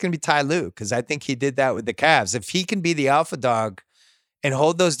maybe it's going to be Ty Lue because I think he did that with the Cavs. If he can be the alpha dog and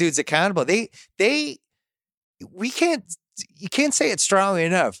hold those dudes accountable, you can't say it strongly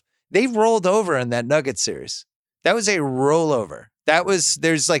enough. They rolled over in that Nuggets series. That was a rollover.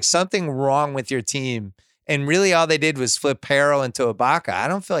 There's like something wrong with your team. And really all they did was flip Harrell into Ibaka. I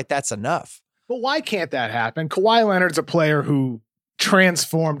don't feel like that's enough. But why can't that happen? Kawhi Leonard's a player who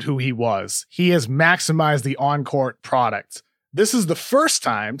transformed who he was. He has maximized the on-court product. This is the first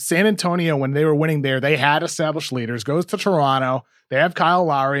time San Antonio, when they were winning there, they had established leaders, goes to Toronto. They have Kyle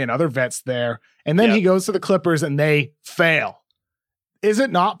Lowry and other vets there. And then he goes to the Clippers and they fail. Is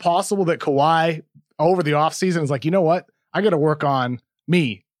it not possible that Kawhi over the offseason is like, you know what? I got to work on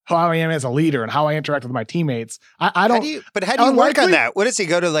me, how I am as a leader and how I interact with my teammates. I don't. How do you work on that? What does he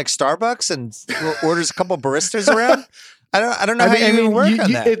go to like Starbucks and orders a couple baristas around? I don't know how you work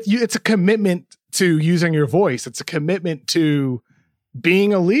on that. It's a commitment to using your voice. It's a commitment to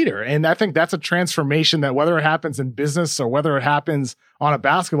being a leader. And I think that's a transformation that whether it happens in business or whether it happens on a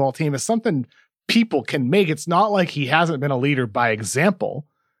basketball team is something people can make. It's not like he hasn't been a leader by example,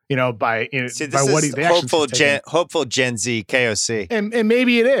 by what he's hopeful Gen Z KOC. And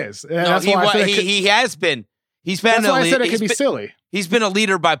maybe it is. And that's why I said he has been. He's been. That's why I said it could be silly. He's been a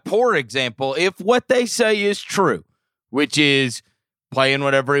leader by poor example. If what they say is true, which is playing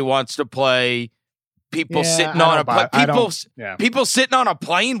whatever he wants to play, people sitting on a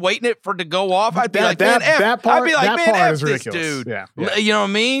plane waiting it for it to go off. I'd be like, man, is this ridiculous. Dude. Yeah. You know what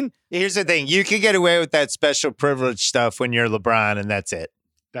I mean? Here's the thing: you can get away with that special privilege stuff when you're LeBron, and that's it.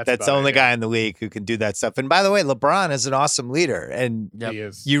 That's the only guy in the league who can do that stuff. And by the way, LeBron is an awesome leader, and he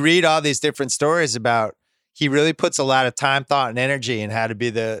is. You read all these different stories about he really puts a lot of time, thought, and energy in how to be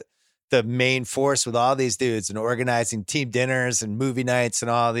the main force with all these dudes and organizing team dinners and movie nights and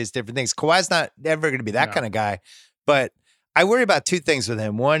all these different things. Kawhi's not ever going to be that kind of guy, but I worry about 2 things with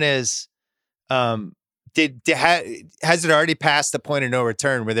him. One is, has it already passed the point of no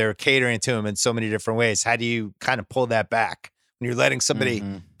return where they're catering to him in so many different ways? How do you kind of pull that back when you're letting somebody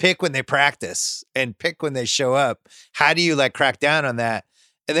pick when they practice and pick when they show up? How do you crack down on that?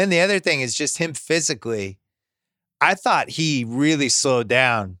 And then the other thing is just him physically. I thought he really slowed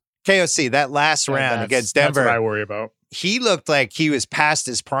down KOC, that last round against Denver. That's what I worry about. He looked like he was past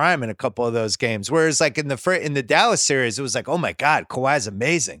his prime in a couple of those games. Whereas like in the Dallas series, it was like, oh my God, Kawhi's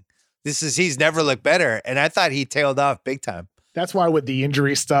amazing. He's never looked better. And I thought he tailed off big time. That's why with the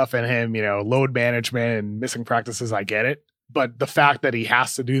injury stuff and him, load management and missing practices, I get it. But the fact that he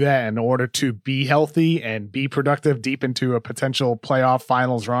has to do that in order to be healthy and be productive deep into a potential playoff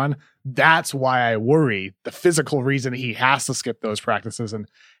finals run, that's why I worry. The physical reason he has to skip those practices and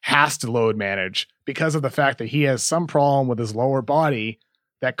has to load manage because of the fact that he has some problem with his lower body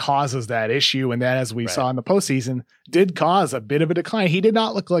that causes that issue. And that, as we saw in the postseason, did cause a bit of a decline. He did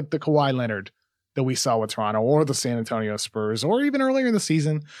not look like the Kawhi Leonard that we saw with Toronto or the San Antonio Spurs or even earlier in the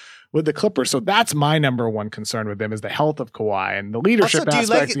season with the Clippers. So that's my number one concern with them is the health of Kawhi and the leadership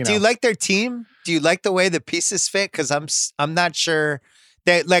aspect. Do you like their team? Do you like the way the pieces fit? Because I'm not sure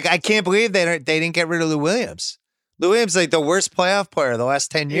that I can't believe they didn't get rid of Lou Williams. Lou Williams like the worst playoff player of the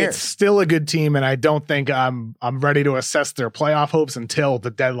last 10 years. It's still a good team, and I don't think I'm ready to assess their playoff hopes until the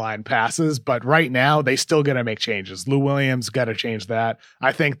deadline passes. But right now, they still got to make changes. Lou Williams got to change that.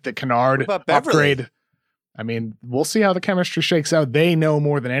 I think the Kennard upgrade. I mean, we'll see how the chemistry shakes out. They know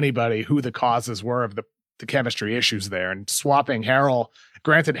more than anybody who the causes were of the chemistry issues there. And swapping Harrell,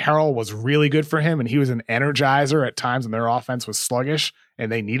 granted, Harrell was really good for him, and he was an energizer at times when their offense was sluggish,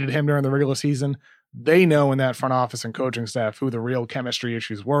 and they needed him during the regular season. They know in that front office and coaching staff who the real chemistry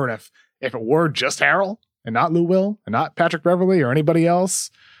issues were. And if it were just Harrell and not Lou Will and not Patrick Beverley or anybody else,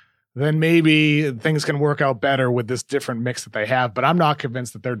 then maybe things can work out better with this different mix that they have. But I'm not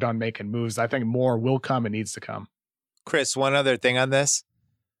convinced that they're done making moves. I think more will come and needs to come. Chris, one other thing on this.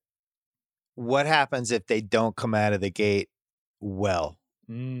 What happens if they don't come out of the gate well?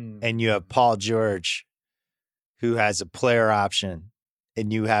 And you have Paul George, who has a player option,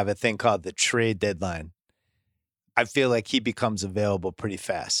 and you have a thing called the trade deadline? I feel like he becomes available pretty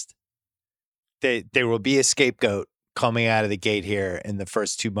fast. There will be a scapegoat coming out of the gate here in the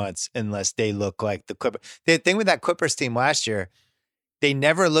first 2 months unless they look like the Clippers. The thing with that Clippers team last year, they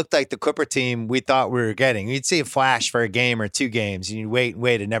never looked like the Clipper team we thought we were getting. You'd see a flash for a game or 2 games, and you'd wait and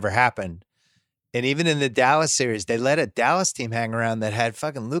wait. It never happened. And even in the Dallas series, they let a Dallas team hang around that had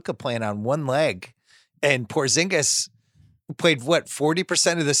fucking Luka playing on one leg. And Porzingis played,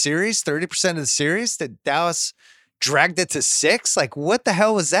 40% of the series, 30% of the series? That Dallas dragged it to 6? Like, what the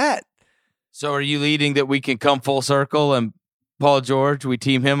hell was that? So are you leading that we can come full circle and Paul George, we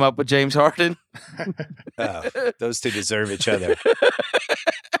team him up with James Harden? Oh, those two deserve each other.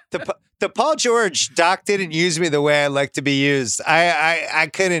 The Paul George doc didn't use me the way I like to be used. I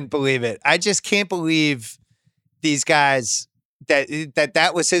couldn't believe it. I just can't believe these guys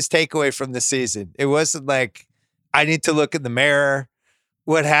that was his takeaway from the season. It wasn't like, I need to look in the mirror.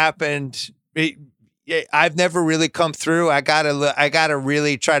 What happened? I've never really come through. I gotta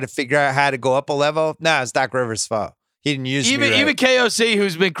really try to figure out how to go up a level. No, it's Doc Rivers' fault. He didn't use me right. Even KOC,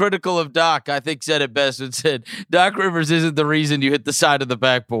 who's been critical of Doc, I think said it best and said, Doc Rivers isn't the reason you hit the side of the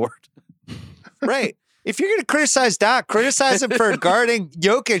backboard. Right. If you're going to criticize Doc, criticize him for guarding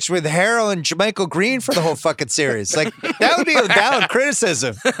Jokic with Harrell and JaMychal Green for the whole fucking series. Like, that would be a valid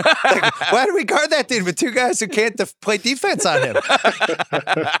criticism. Like, why do we guard that dude with 2 guys who can't play defense on him?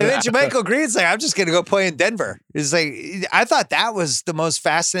 And then JaMychal Green's like, I'm just going to go play in Denver. It's like, I thought that was the most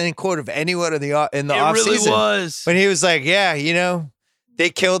fascinating quote of anyone in the offseason. It really was. When he was like, yeah, they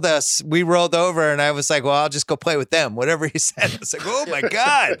killed us. We rolled over. And I was like, well, I'll just go play with them. Whatever he said. I was like, oh my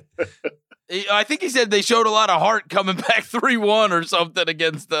God. I think he said they showed a lot of heart coming back 3-1 or something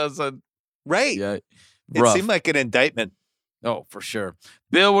against us. Right. Yeah, it seemed like an indictment. Oh, for sure.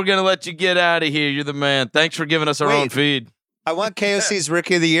 Bill, we're going to let you get out of here. You're the man. Thanks for giving us our own feed. I want KOC's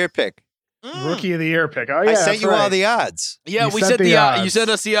Rookie of the Year pick. Rookie of the Year pick. Oh, yeah, I sent you all the odds. Yeah, we sent the odds. You sent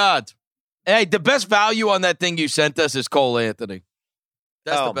us the odds. Hey, the best value on that thing you sent us is Cole Anthony.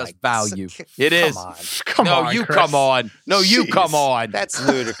 That's the best value. It is. Come on, you Chris. come on. No, you Jeez. come on. That's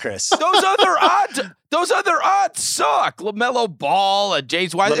ludicrous. Those other odds suck. LaMelo Ball and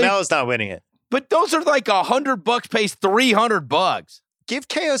James White. LaMelo's not winning it. But those are like $100 pays $300. Give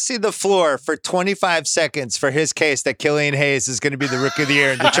KOC the floor for 25 seconds for his case that Killian Hayes is going to be the Rookie of the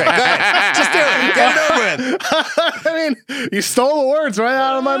Year in Detroit. Go ahead. Just do it. Get it over with. I mean, you stole the words right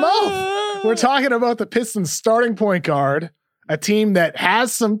out of my mouth. We're talking about the Pistons starting point guard, a team that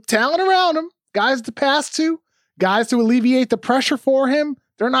has some talent around him, guys to pass to, guys to alleviate the pressure for him.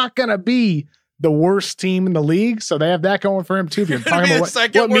 They're not going to be the worst team in the league, so they have that going for him too. If you're talking about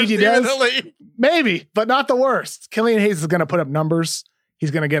what media does, maybe, but not the worst. Killian Hayes is going to put up numbers. He's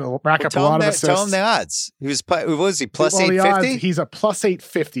going to rack up a lot of assists. Tell him the odds. What was he, plus 850? He's a plus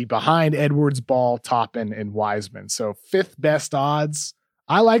 850 behind Edwards, Ball, Toppin, and Wiseman. So 5th best odds.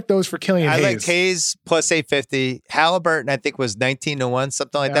 I like those for Killian Hayes. I liked Hayes plus 850. Halliburton, I think, was 19-1,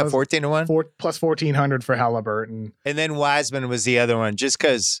 something like that, 14-1. Plus 1,400 for Halliburton. And then Wiseman was the other one, just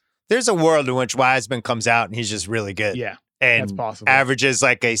because there's a world in which Wiseman comes out and he's just really good. Yeah, and that's possible. Averages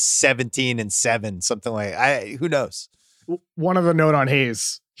like a 17-7, something like who knows? One other note on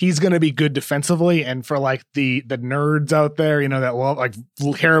Hayes. He's going to be good defensively. And for like the nerds out there, that love, like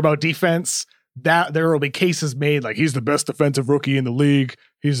care about defense, that there will be cases made like he's the best defensive rookie in the league.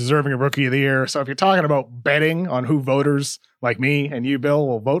 He's deserving of rookie of the year. So if you're talking about betting on who voters like me and you, Bill,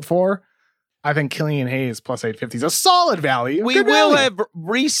 will vote for, I think Killian Hayes plus 850 is a solid value. We will have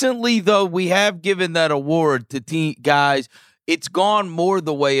recently, though, we have given that award to guys. It's gone more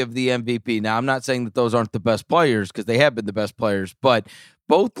the way of the MVP. Now, I'm not saying that those aren't the best players because they have been the best players, but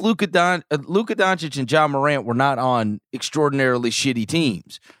both Luka Doncic and John Morant were not on extraordinarily shitty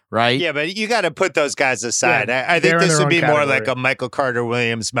teams, right? Yeah, but you got to put those guys aside. Yeah, I think this would be more like a Michael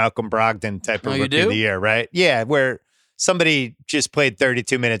Carter-Williams, Malcolm Brogdon type of rookie of the year, right? Yeah, where somebody just played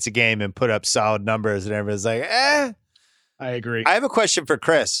 32 minutes a game and put up solid numbers and everyone's like, I agree. I have a question for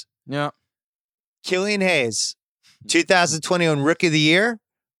Chris. Yeah. Killian Hayes, 2021 Rookie of the Year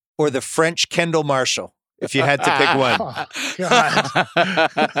or the French Kendall Marshall? If you had to pick one. Oh, God.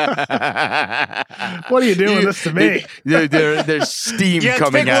 What are you doing this to me? There's steam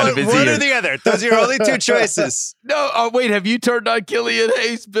coming out of his ears. One or the other. Those are your only two choices. No, wait, have you turned on Killian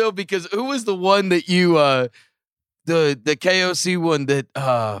Hayes, Bill? Because who was the one that you, the KOC one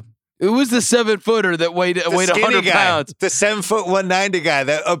that, who was the 7-footer that weighed 100 pounds? The 7'1", 190 guy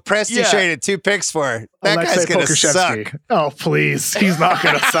that Preston traded 2 picks for. That guy's going to suck. Oh, please. He's not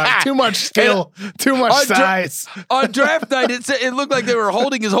going to suck. Too much skill, too much size. On draft night, it looked like they were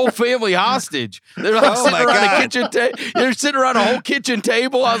holding his whole family hostage. They're like sitting around a kitchen table. They're sitting around a whole kitchen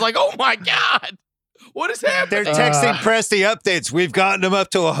table. I was like, oh my God. What is happening? They're texting Presty updates. We've gotten him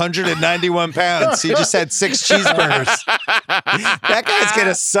up to 191 pounds. He just had 6 cheeseburgers. That guy's going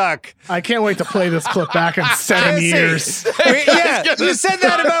to suck. I can't wait to play this clip back in 7 years. You said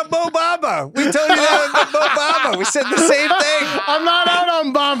that about Mo Bamba. We told you that about Mo Bamba. We said the same thing. I'm not out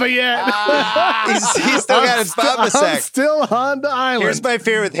on Bamba yet. He's still got his Bamba sack. I'm still on the island. Here's my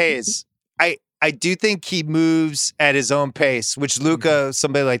fear with Hayes. I do think he moves at his own pace, which Luka,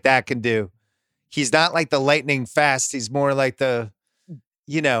 somebody like that, can do. He's not like the lightning fast. He's more like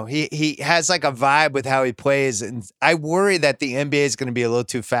he has like a vibe with how he plays. And I worry that the NBA is going to be a little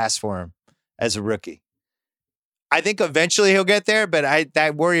too fast for him as a rookie. I think eventually he'll get there, but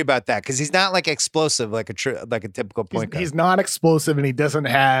I worry about that because he's not like explosive like a typical point guard. He's not explosive and he doesn't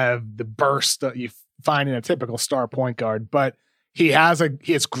have the burst that you find in a typical star point guard, but he has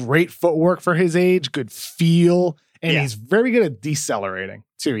great footwork for his age, good feel. And he's very good at decelerating,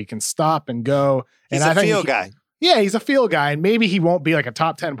 too. He can stop and go. He's a feel guy. Yeah, he's a feel guy. And maybe he won't be like a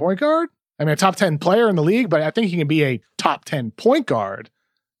top 10 point guard. I mean, a top 10 player in the league, but I think he can be a top 10 point guard.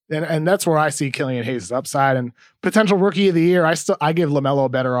 And that's where I see Killian Hayes' upside. And potential rookie of the year, I give LaMelo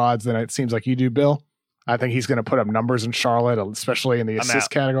better odds than it seems like you do, Bill. I think he's going to put up numbers in Charlotte, especially in the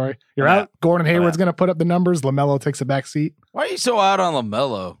assist category. You're out. Gordon Hayward's going to put up the numbers. LaMelo takes a back seat. Why are you so out on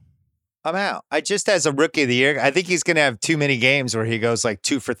LaMelo? I'm out. As a rookie of the year, I think he's going to have too many games where he goes like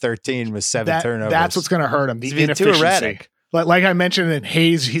 2 for 13 with 7 turnovers. That's what's going to hurt him. The inefficiency. Too erratic. Like I mentioned in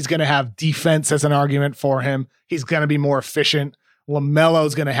Hayes, he's going to have defense as an argument for him. He's going to be more efficient.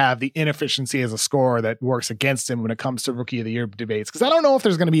 LaMelo's going to have the inefficiency as a scorer that works against him when it comes to rookie of the year debates. Because I don't know if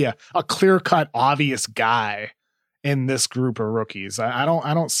there's going to be a clear-cut, obvious guy in this group of rookies. I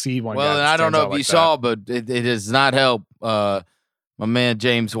don't see one. Well, I don't know if you saw, but it does not help. My man,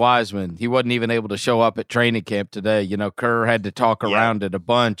 James Wiseman, he wasn't even able to show up at training camp today. Kerr had to talk around it a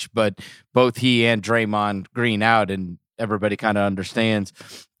bunch, but both he and Draymond Green out, and everybody kind of understands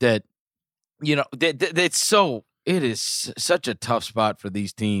that, it is such a tough spot for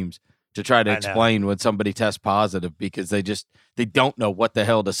these teams to try to explain when somebody tests positive because they don't know what the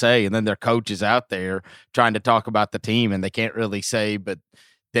hell to say. And then their coach is out there trying to talk about the team and they can't really say, but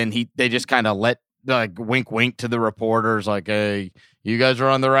then they just kind of wink to the reporters like, hey, you guys are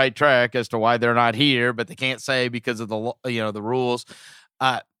on the right track as to why they're not here, but they can't say because of the rules.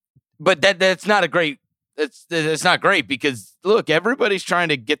 But that's not a great. It's not great because look, everybody's trying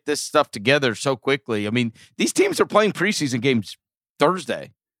to get this stuff together so quickly. I mean, these teams are playing preseason games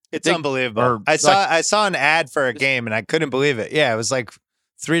Thursday. It's unbelievable. I saw an ad for a game and I couldn't believe it. Yeah, it was like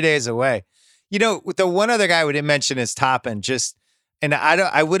 3 days away. The one other guy we didn't mention is Toppin. And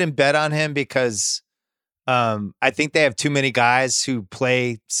I wouldn't bet on him because I think they have too many guys who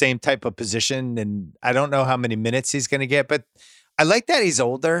play same type of position, and I don't know how many minutes he's going to get. But I like that he's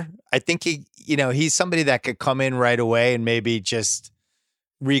older. I think he's somebody that could come in right away and maybe just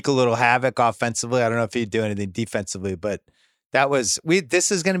wreak a little havoc offensively. I don't know if he'd do anything defensively, but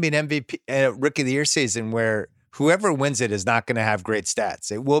this is going to be an MVP Rookie of the Year season where whoever wins it is not going to have great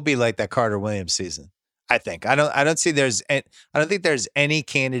stats. It will be like that Carter Williams season. I think. I don't think there's any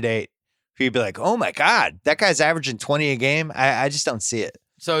candidate who you'd be like, oh my God, that guy's averaging 20 a game. I just don't see it.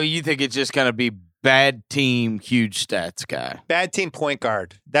 So you think it's just going to be bad team, huge stats guy? Bad team point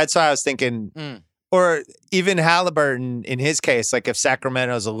guard. That's what I was thinking. Or even Halliburton in his case, like if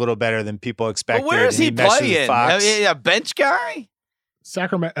Sacramento's a little better than people expected. But where is he playing? A bench guy?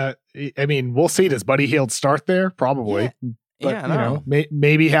 Sacramento. I mean, we'll see. Does Buddy Hield start there? Probably. Yeah. But,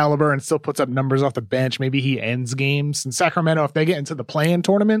 maybe Halliburton still puts up numbers off the bench. Maybe he ends games. In Sacramento, if they get into the play-in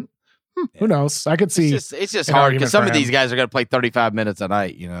tournament, who knows? I could see. It's just hard because some of these guys are going to play 35 minutes a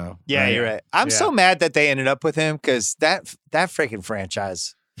night, Yeah, right? You're right. I'm so mad that they ended up with him because that freaking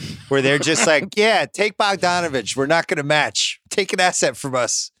franchise where they're just like, yeah, take Bogdanovich. We're not going to match. Take an asset from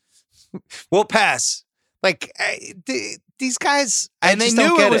us. We'll pass. Like these guys, and they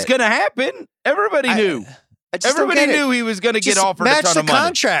knew it was going to happen. Everybody knew. Everybody knew he was going to get offered a ton of money. Match the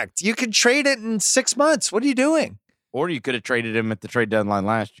contract. You could trade it in 6 months. What are you doing? Or you could have traded him at the trade deadline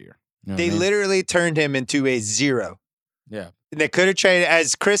last year. They literally turned him into a zero. Yeah. And they could have traded,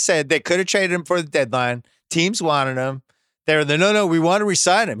 as Chris said, they could have traded him for the deadline. Teams wanted him. They were no, we want to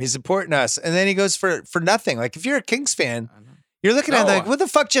re-sign him. He's important to us. And then he goes for nothing. Like, if you're a Kings fan, you're looking at it like, what the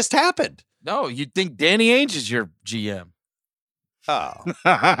fuck just happened? No, you'd think Danny Ainge is your GM. Oh. What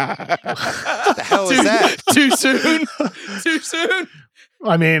the hell was that? Too soon? Too soon?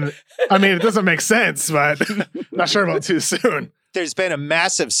 I mean, it doesn't make sense, but not sure about too soon. There's been a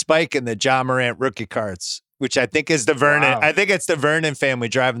massive spike in the Ja Morant rookie cards, which I think is the Vernon. Wow. I think it's the Vernon family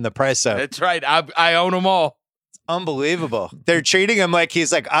driving the price up. That's right. I own them all. It's unbelievable. They're treating him like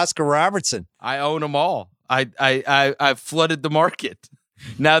he's like Oscar Robertson. I own them all. I've flooded the market.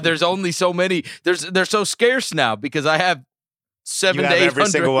 Now there's only so many. They're so scarce now because I have 700 to 800. Every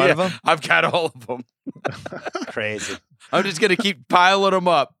single one of them? I've got all of them. Crazy. I'm just going to keep piling them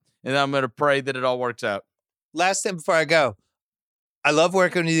up, and I'm going to pray that it all works out. Last thing before I go. I love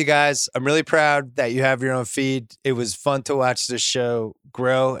working with you guys. I'm really proud that you have your own feed. It was fun to watch this show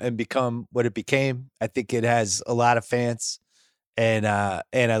grow and become what it became. I think it has a lot of fans, and I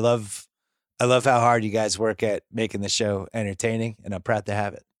love how hard you guys work at making the show entertaining, and I'm proud to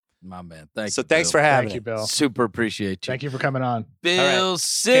have it. My man, thanks. So thanks for having Thank you, Bill. Super appreciate you. Thank you for coming on. Bill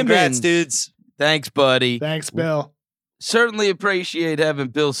Simmons. Congrats, dudes. Thanks, buddy. Thanks, Bill. Certainly appreciate having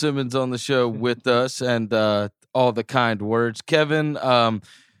Bill Simmons on the show with us and all the kind words. Kevin, that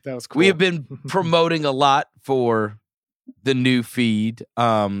was cool. We have been promoting a lot for the new feed.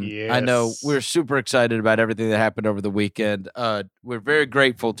 Yes. I know we're super excited about everything that happened over the weekend. We're very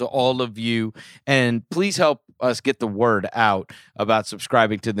grateful to all of you, and please help us get the word out about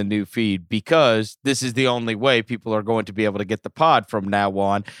subscribing to the new feed, because this is the only way people are going to be able to get the pod from now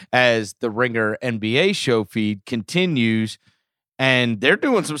on as the Ringer NBA show feed continues, and they're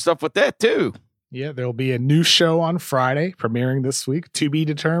doing some stuff with that too. Yeah, there'll be a new show on Friday, premiering this week, to be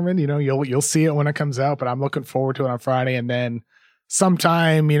determined. You'll see it when it comes out, but I'm looking forward to it on Friday. And then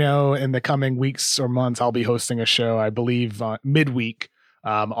sometime, in the coming weeks or months, I'll be hosting a show, I believe, midweek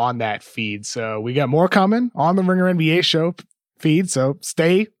on that feed. So we got more coming on the Ringer NBA show feed. So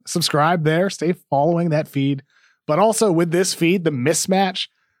stay subscribed there, stay following that feed. But also with this feed, the mismatch,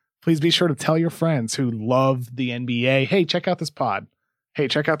 please be sure to tell your friends who love the NBA, hey, check out this pod.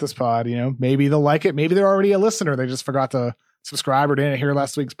 Maybe they'll like it. Maybe they're already a listener. They just forgot to subscribe or didn't hear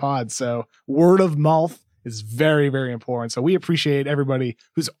last week's pod. So word of mouth is very, very important. So we appreciate everybody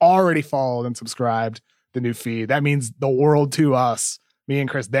who's already followed and subscribed the new feed. That means the world to us. Me and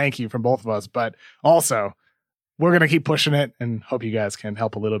Chris, thank you from both of us. But also, we're going to keep pushing it and hope you guys can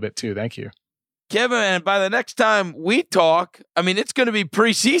help a little bit too. Thank you. Kevin, and by the next time we talk, it's going to be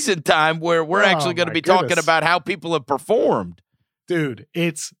preseason time where we're actually going to be talking about how people have performed. Dude,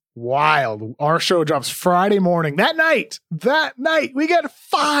 it's wild. Our show drops Friday morning. That night, we got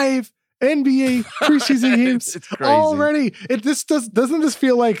 5 NBA preseason games already. Doesn't this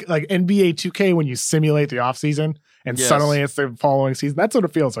feel like NBA 2K when you simulate the offseason and suddenly it's the following season? That's what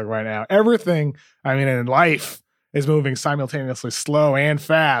it feels like right now. Everything, in life is moving simultaneously slow and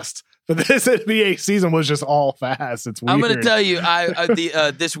fast. But this NBA season was just all fast. It's weird. I'm going to tell you,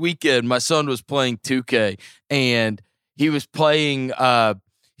 this weekend, my son was playing 2K, and he was playing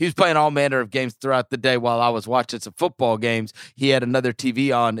all manner of games throughout the day while I was watching some football games. He had another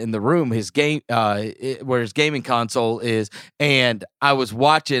TV on in the room, where his gaming console is, and I was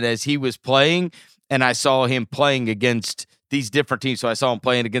watching as he was playing, and I saw him playing against these different teams. So I saw him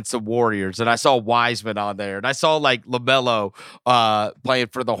playing against the Warriors, and I saw Wiseman on there, and I saw like LaMelo playing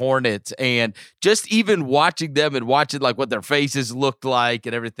for the Hornets, and just even watching them and watching like what their faces looked like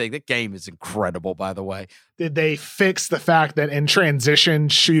and everything. That game is incredible, by the way. Did they fix the fact that in transition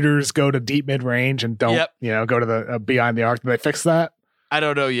shooters go to deep mid range and don't go to the behind the arc? Did they fix that? I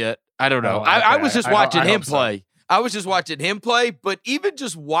don't know yet. I don't know. Oh, okay. I was just watching him so. play. I was just watching him play, but even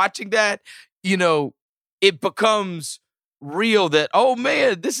just watching that, it becomes real that, oh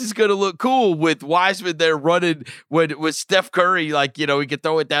man, this is going to look cool with Wiseman there running with Steph Curry, like, he could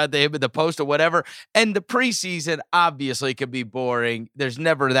throw it down to him in the post or whatever. And the preseason obviously can be boring. There's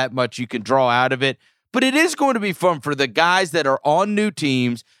never that much you can draw out of it, but it is going to be fun for the guys that are on new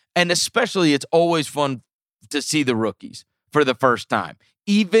teams. And especially it's always fun to see the rookies for the first time.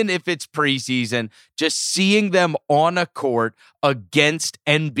 Even if it's preseason, just seeing them on a court against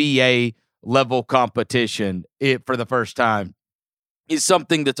NBA level competition for the first time is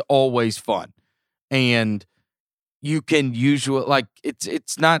something that's always fun. And you can usually, like,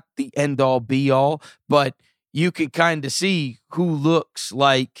 it's not the end all be all, but you can kind of see who looks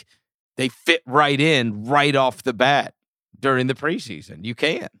like they fit right in right off the bat during the preseason. You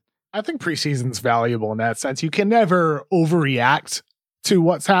can. I think preseason's valuable in that sense. You can never overreact to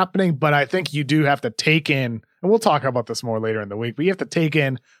what's happening, but I think you do have to take in, and we'll talk about this more later in the week, but you have to take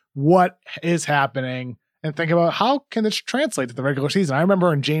in what is happening and think about how can this translate to the regular season. I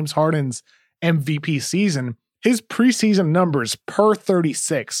remember in James Harden's MVP season, his preseason numbers per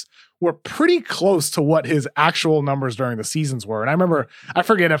 36 were pretty close to what his actual numbers during the seasons were. And I remember, I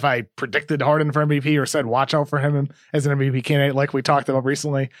forget if I predicted Harden for MVP or said watch out for him as an MVP candidate like we talked about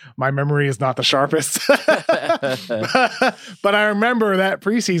recently. My memory is not the sharpest. But I remember that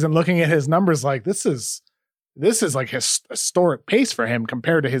preseason looking at his numbers like this is like his historic pace for him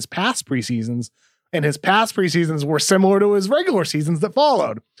compared to his past preseasons. And his past preseasons were similar to his regular seasons that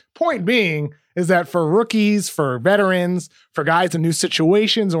followed. Point being is that for rookies, for veterans, for guys in new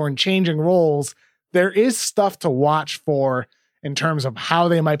situations or in changing roles, there is stuff to watch for in terms of how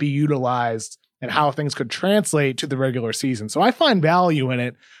they might be utilized and how things could translate to the regular season. So I find value in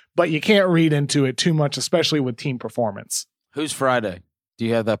it, but you can't read into it too much, especially with team performance. Who's Friday? Do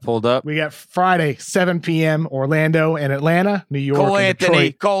you have that pulled up? We got Friday, 7 p.m., Orlando and Atlanta, New York and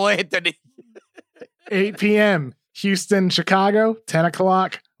Detroit. Cole Anthony. 8 p.m., Houston, Chicago, 10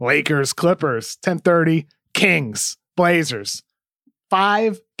 o'clock, Lakers, Clippers, 10:30, Kings, Blazers.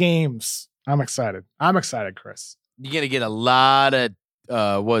 5 games. I'm excited, Chris. You're going to get a lot of,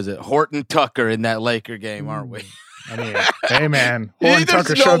 Horton Tucker in that Laker game, aren't we? I mean, hey, man. Horton Tucker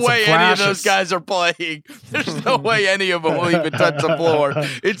There's no showed way some any of flashes. those guys are playing. There's no way any of them will even touch the floor.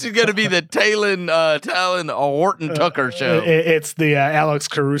 It's going to be the Talon Horton Tucker show. It's the Alex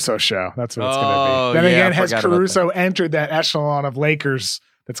Caruso show. That's what it's going to be. Then again, has Caruso entered that echelon of Lakers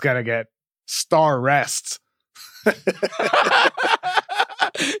that's going to get star rest?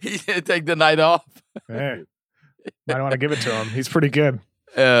 He's going to take the night off. Hey, might want to give it to him. He's pretty good.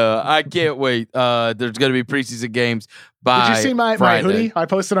 I can't wait. There's going to be preseason games by Did you see my hoodie I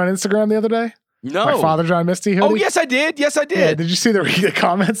posted on Instagram the other day? No. My Father John Misty hoodie? Oh, yes, I did. Yeah, did you see the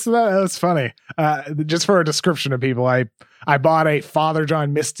comments to that? That was funny. Just for a description of people, I bought a Father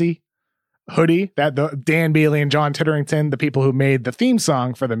John Misty hoodie that Dan Bailey and John Titterington, the people who made the theme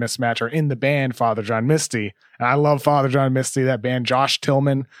song for the mismatch, are in the band Father John Misty. And I love Father John Misty, that band. Josh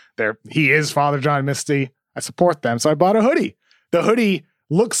Tillman, he is Father John Misty. I support them. So I bought a hoodie. The hoodie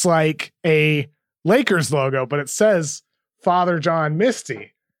looks like a Lakers logo, but it says Father John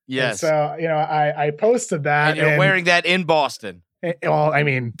Misty. Yes. And so, I posted that. And you're wearing that in Boston. Well, I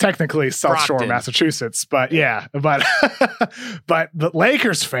mean, technically South Brockton. Shore, Massachusetts, but yeah, but the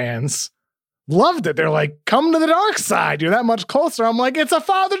Lakers fans loved it. They're like, come to the dark side. You're that much closer. I'm like, it's a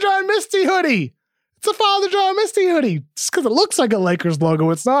Father John Misty hoodie. It's a Father John Misty hoodie. Just because it looks like a Lakers logo,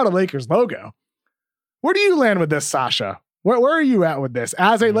 it's not a Lakers logo. Where do you land with this, Sasha? Where are you at with this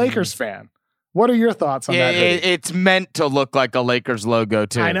as a Lakers fan? What are your thoughts on that hoodie? It's meant to look like a Lakers logo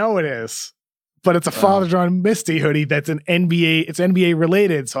too. I know it is, but it's a Father John Misty hoodie that's an NBA. It's NBA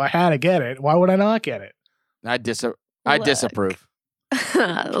related, so I had to get it. Why would I not get it? I disapprove.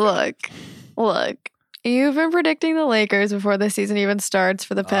 Look. You've been predicting the Lakers before the season even starts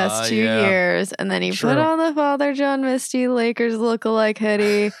for the past 2 years, and then you put on the Father John Misty Lakers lookalike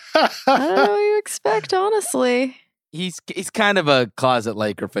hoodie. I don't know what you expect, honestly. He's kind of a closet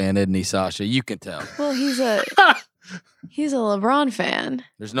Laker fan, isn't he, Sasha? You can tell. Well, he's a He's a LeBron fan.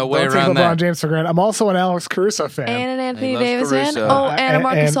 There's no way Don't around take LeBron that. James for granted. I'm also an Alex Caruso fan. And an Anthony He loves Davis fan. Caruso. Oh, and a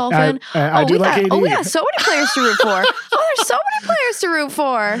Marcus Gasol fan. I do like AD. We got so many players to root for. Oh, there's so many players to root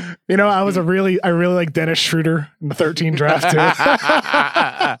for. You know, I really like Dennis Schroeder in the 13 draft too.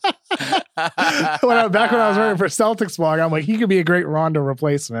 Back when I was writing for Celtics blog, I'm like, he could be a great Rondo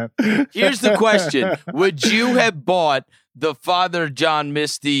replacement. Here's the question. Would you have bought the Father John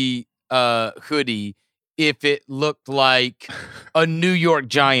Misty hoodie if it looked like a New York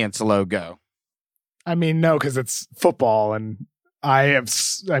Giants logo? I mean, no, because it's football, and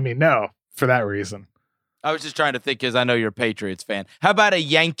no, for that reason. I was just trying to think because I know you're a Patriots fan. How about a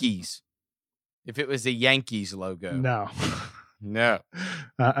Yankees? If it was a Yankees logo. No. No.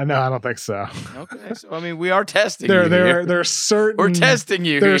 No, I don't think so. Okay. So, I mean, we are testing you here. There are certain... We're testing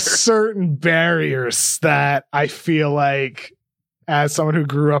you There's here. certain barriers that I feel like, as someone who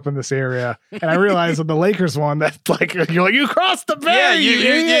grew up in this area, and I realized with the Lakers one that like you crossed the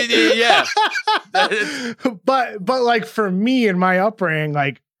barrier. Yeah. but like for me and my upbringing,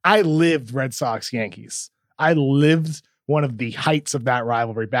 like I lived Red Sox Yankees. I lived one of the heights of that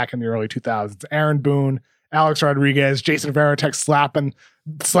rivalry back in the early 2000s. Aaron Boone, Alex Rodriguez, Jason Varitek slapping.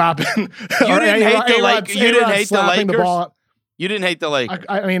 You didn't hate the Lakers. You didn't hate the Lakers. You didn't hate the Lakers.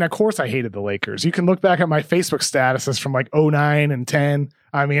 I mean, of course I hated the Lakers. You can look back at my Facebook statuses from like 09 and 10.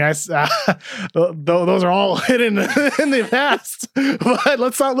 I mean, those are all hidden in the past. But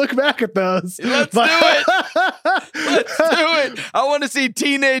let's not look back at those. Let's do it. Let's do it. I want to see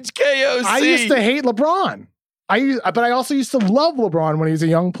teenage KOC. I used to hate LeBron. But I also used to love LeBron when he was a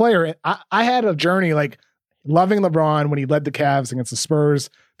young player. I had a journey like loving LeBron when he led the Cavs against the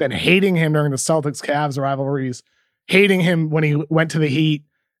Spurs, then hating him during the Celtics-Cavs rivalries, hating him when he went to the Heat,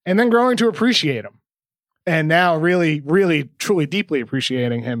 and then growing to appreciate him. And now really, really, truly, deeply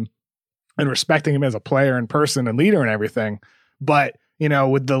appreciating him and respecting him as a player and person and leader and everything. But, you know,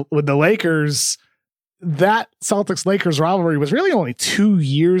 with the Lakers, that Celtics-Lakers rivalry was really only 2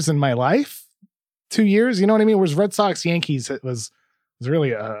 years in my life. 2 years, you know what I mean? Whereas Red Sox-Yankees, it was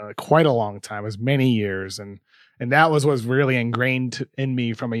really quite a long time. It was many years. And that was really ingrained in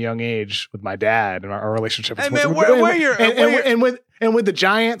me from a young age with my dad and our relationship. Hey, man, with the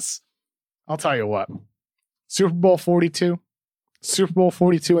Giants, I'll tell you what. Super Bowl 42,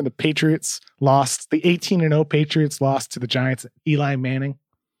 and the Patriots lost. The 18-0 Patriots lost to the Giants. Eli Manning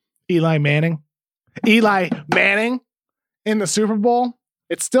in the Super Bowl.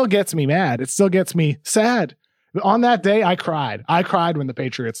 It still gets me mad. It still gets me sad. On that day, I cried. I cried when the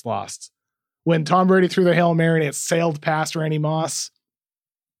Patriots lost. When Tom Brady threw the Hail Mary and it sailed past Randy Moss,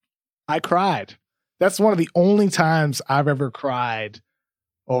 I cried. That's one of the only times I've ever cried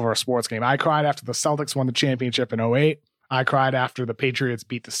over a sports game. I cried after the Celtics won the championship in 2008. I cried after the Patriots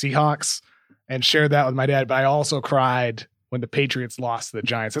beat the Seahawks and shared that with my dad. But I also cried when the Patriots lost to the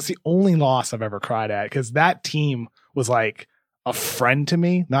Giants. That's the only loss I've ever cried at, because that team was like a friend to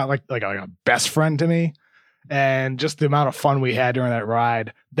me, not like a best friend to me. And just the amount of fun we had during that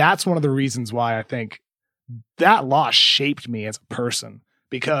ride. That's one of the reasons why I think that loss shaped me as a person,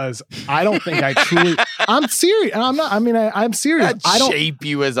 because I don't think I truly, I'm serious. And I'm serious. I don't shape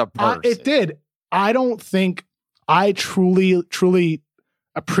you as a person. It did. I don't think I truly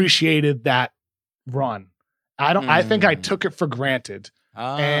appreciated that run. I think I took it for granted.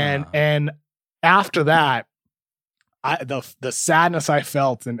 And after that, the sadness I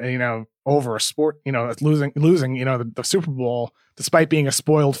felt and over a sport, losing, the Super Bowl, despite being a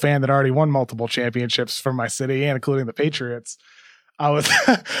spoiled fan that already won multiple championships for my city and including the Patriots, I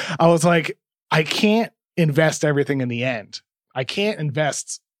was like, I can't invest everything in the end. I can't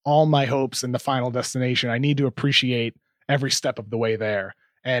invest all my hopes in the final destination. I need to appreciate every step of the way there.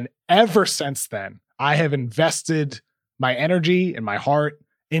 And ever since then, I have invested my energy and my heart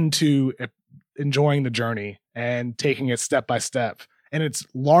into enjoying the journey and taking it step by step. And it's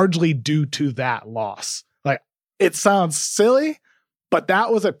largely due to that loss. Like, it sounds silly, but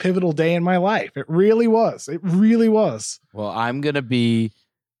that was a pivotal day in my life. It really was. It really was. Well, I'm gonna be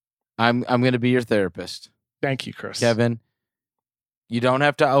your therapist. Thank you, Chris. Kevin, you don't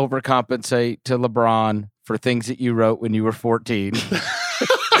have to overcompensate to LeBron for things that you wrote when you were 14.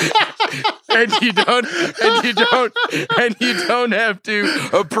 And you don't have to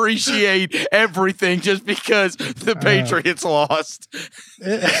appreciate everything just because the Patriots lost.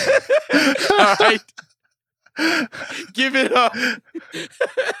 All right. Give it up.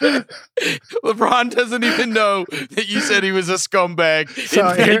 LeBron doesn't even know that you said he was a scumbag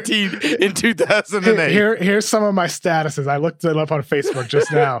in 2008. Here's some of my statuses. I looked it up on Facebook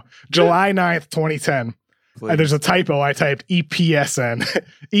just now. July 9th, 2010. There's a typo. I typed EPSN.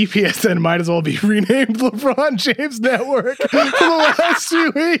 EPSN might as well be renamed LeBron James Network for the last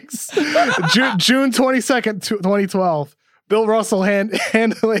few weeks. June 22nd, 2012. Bill Russell handling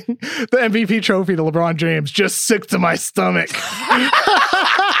the MVP trophy to LeBron James. Just sick to my stomach.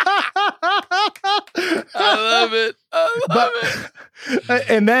 I love it.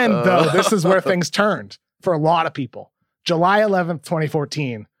 And then, though, this is where things turned for a lot of people. July 11th,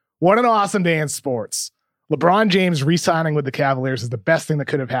 2014. What an awesome day in sports. LeBron James re-signing with the Cavaliers is the best thing that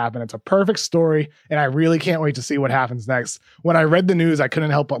could have happened. It's a perfect story, and I really can't wait to see what happens next. When I read the news, I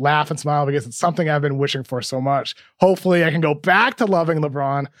couldn't help but laugh and smile because it's something I've been wishing for so much. Hopefully, I can go back to loving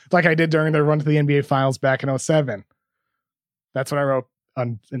LeBron like I did during their run to the NBA Finals back in 2007. That's what I wrote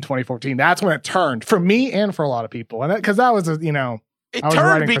in 2014. That's when it turned for me and for a lot of people. And because that was, it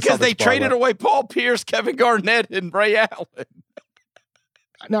turned because they traded away Paul Pierce, Kevin Garnett, and Ray Allen.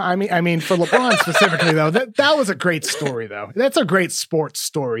 No, I mean, for LeBron specifically, though, that was a great story, though. That's a great sports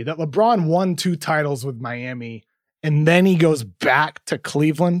story that LeBron won 2 titles with Miami, and then he goes back to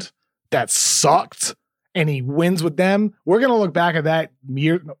Cleveland. That sucked, and he wins with them. We're going to look back at that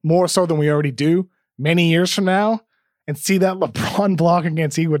more so than we already do many years from now and see that LeBron block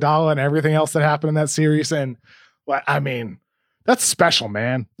against Iguodala and everything else that happened in that series. And, I mean, that's special,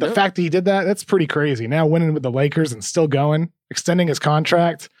 man. The fact that he did that, that's pretty crazy. Now winning with the Lakers and still going, extending his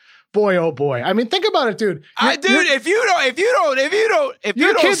contract. Boy, oh boy. I mean, think about it, dude. If you don't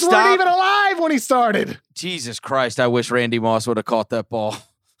kids stop, weren't even alive when he started. Jesus Christ, I wish Randy Moss would have caught that ball.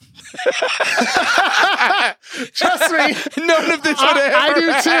 Trust me. None of this would have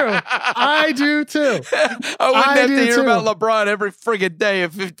I do too. I wouldn't have to hear about LeBron every friggin' day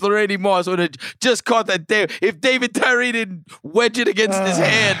if Randy Moss would have just caught that day. If David Tyree didn't wedge it against his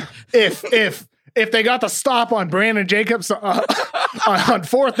hand. If they got the stop on Brandon Jacobs on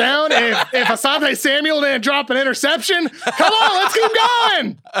 4th down, if Asante Samuel didn't drop an interception, come on, let's keep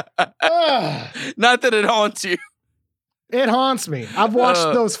going. Not that it haunts you. It haunts me. I've watched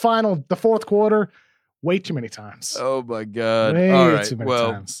the 4th quarter way too many times. Oh my God. Way all right. too many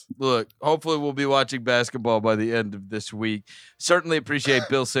Well, times. Look, hopefully we'll be watching basketball by the end of this week. Certainly appreciate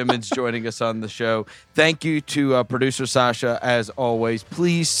Bill Simmons joining us on the show. Thank you to producer Sasha, as always.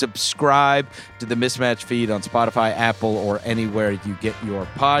 Please subscribe to the Mismatch feed on Spotify, Apple, or anywhere you get your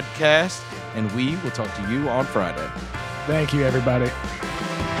podcast. And we will talk to you on Friday. Thank you, everybody.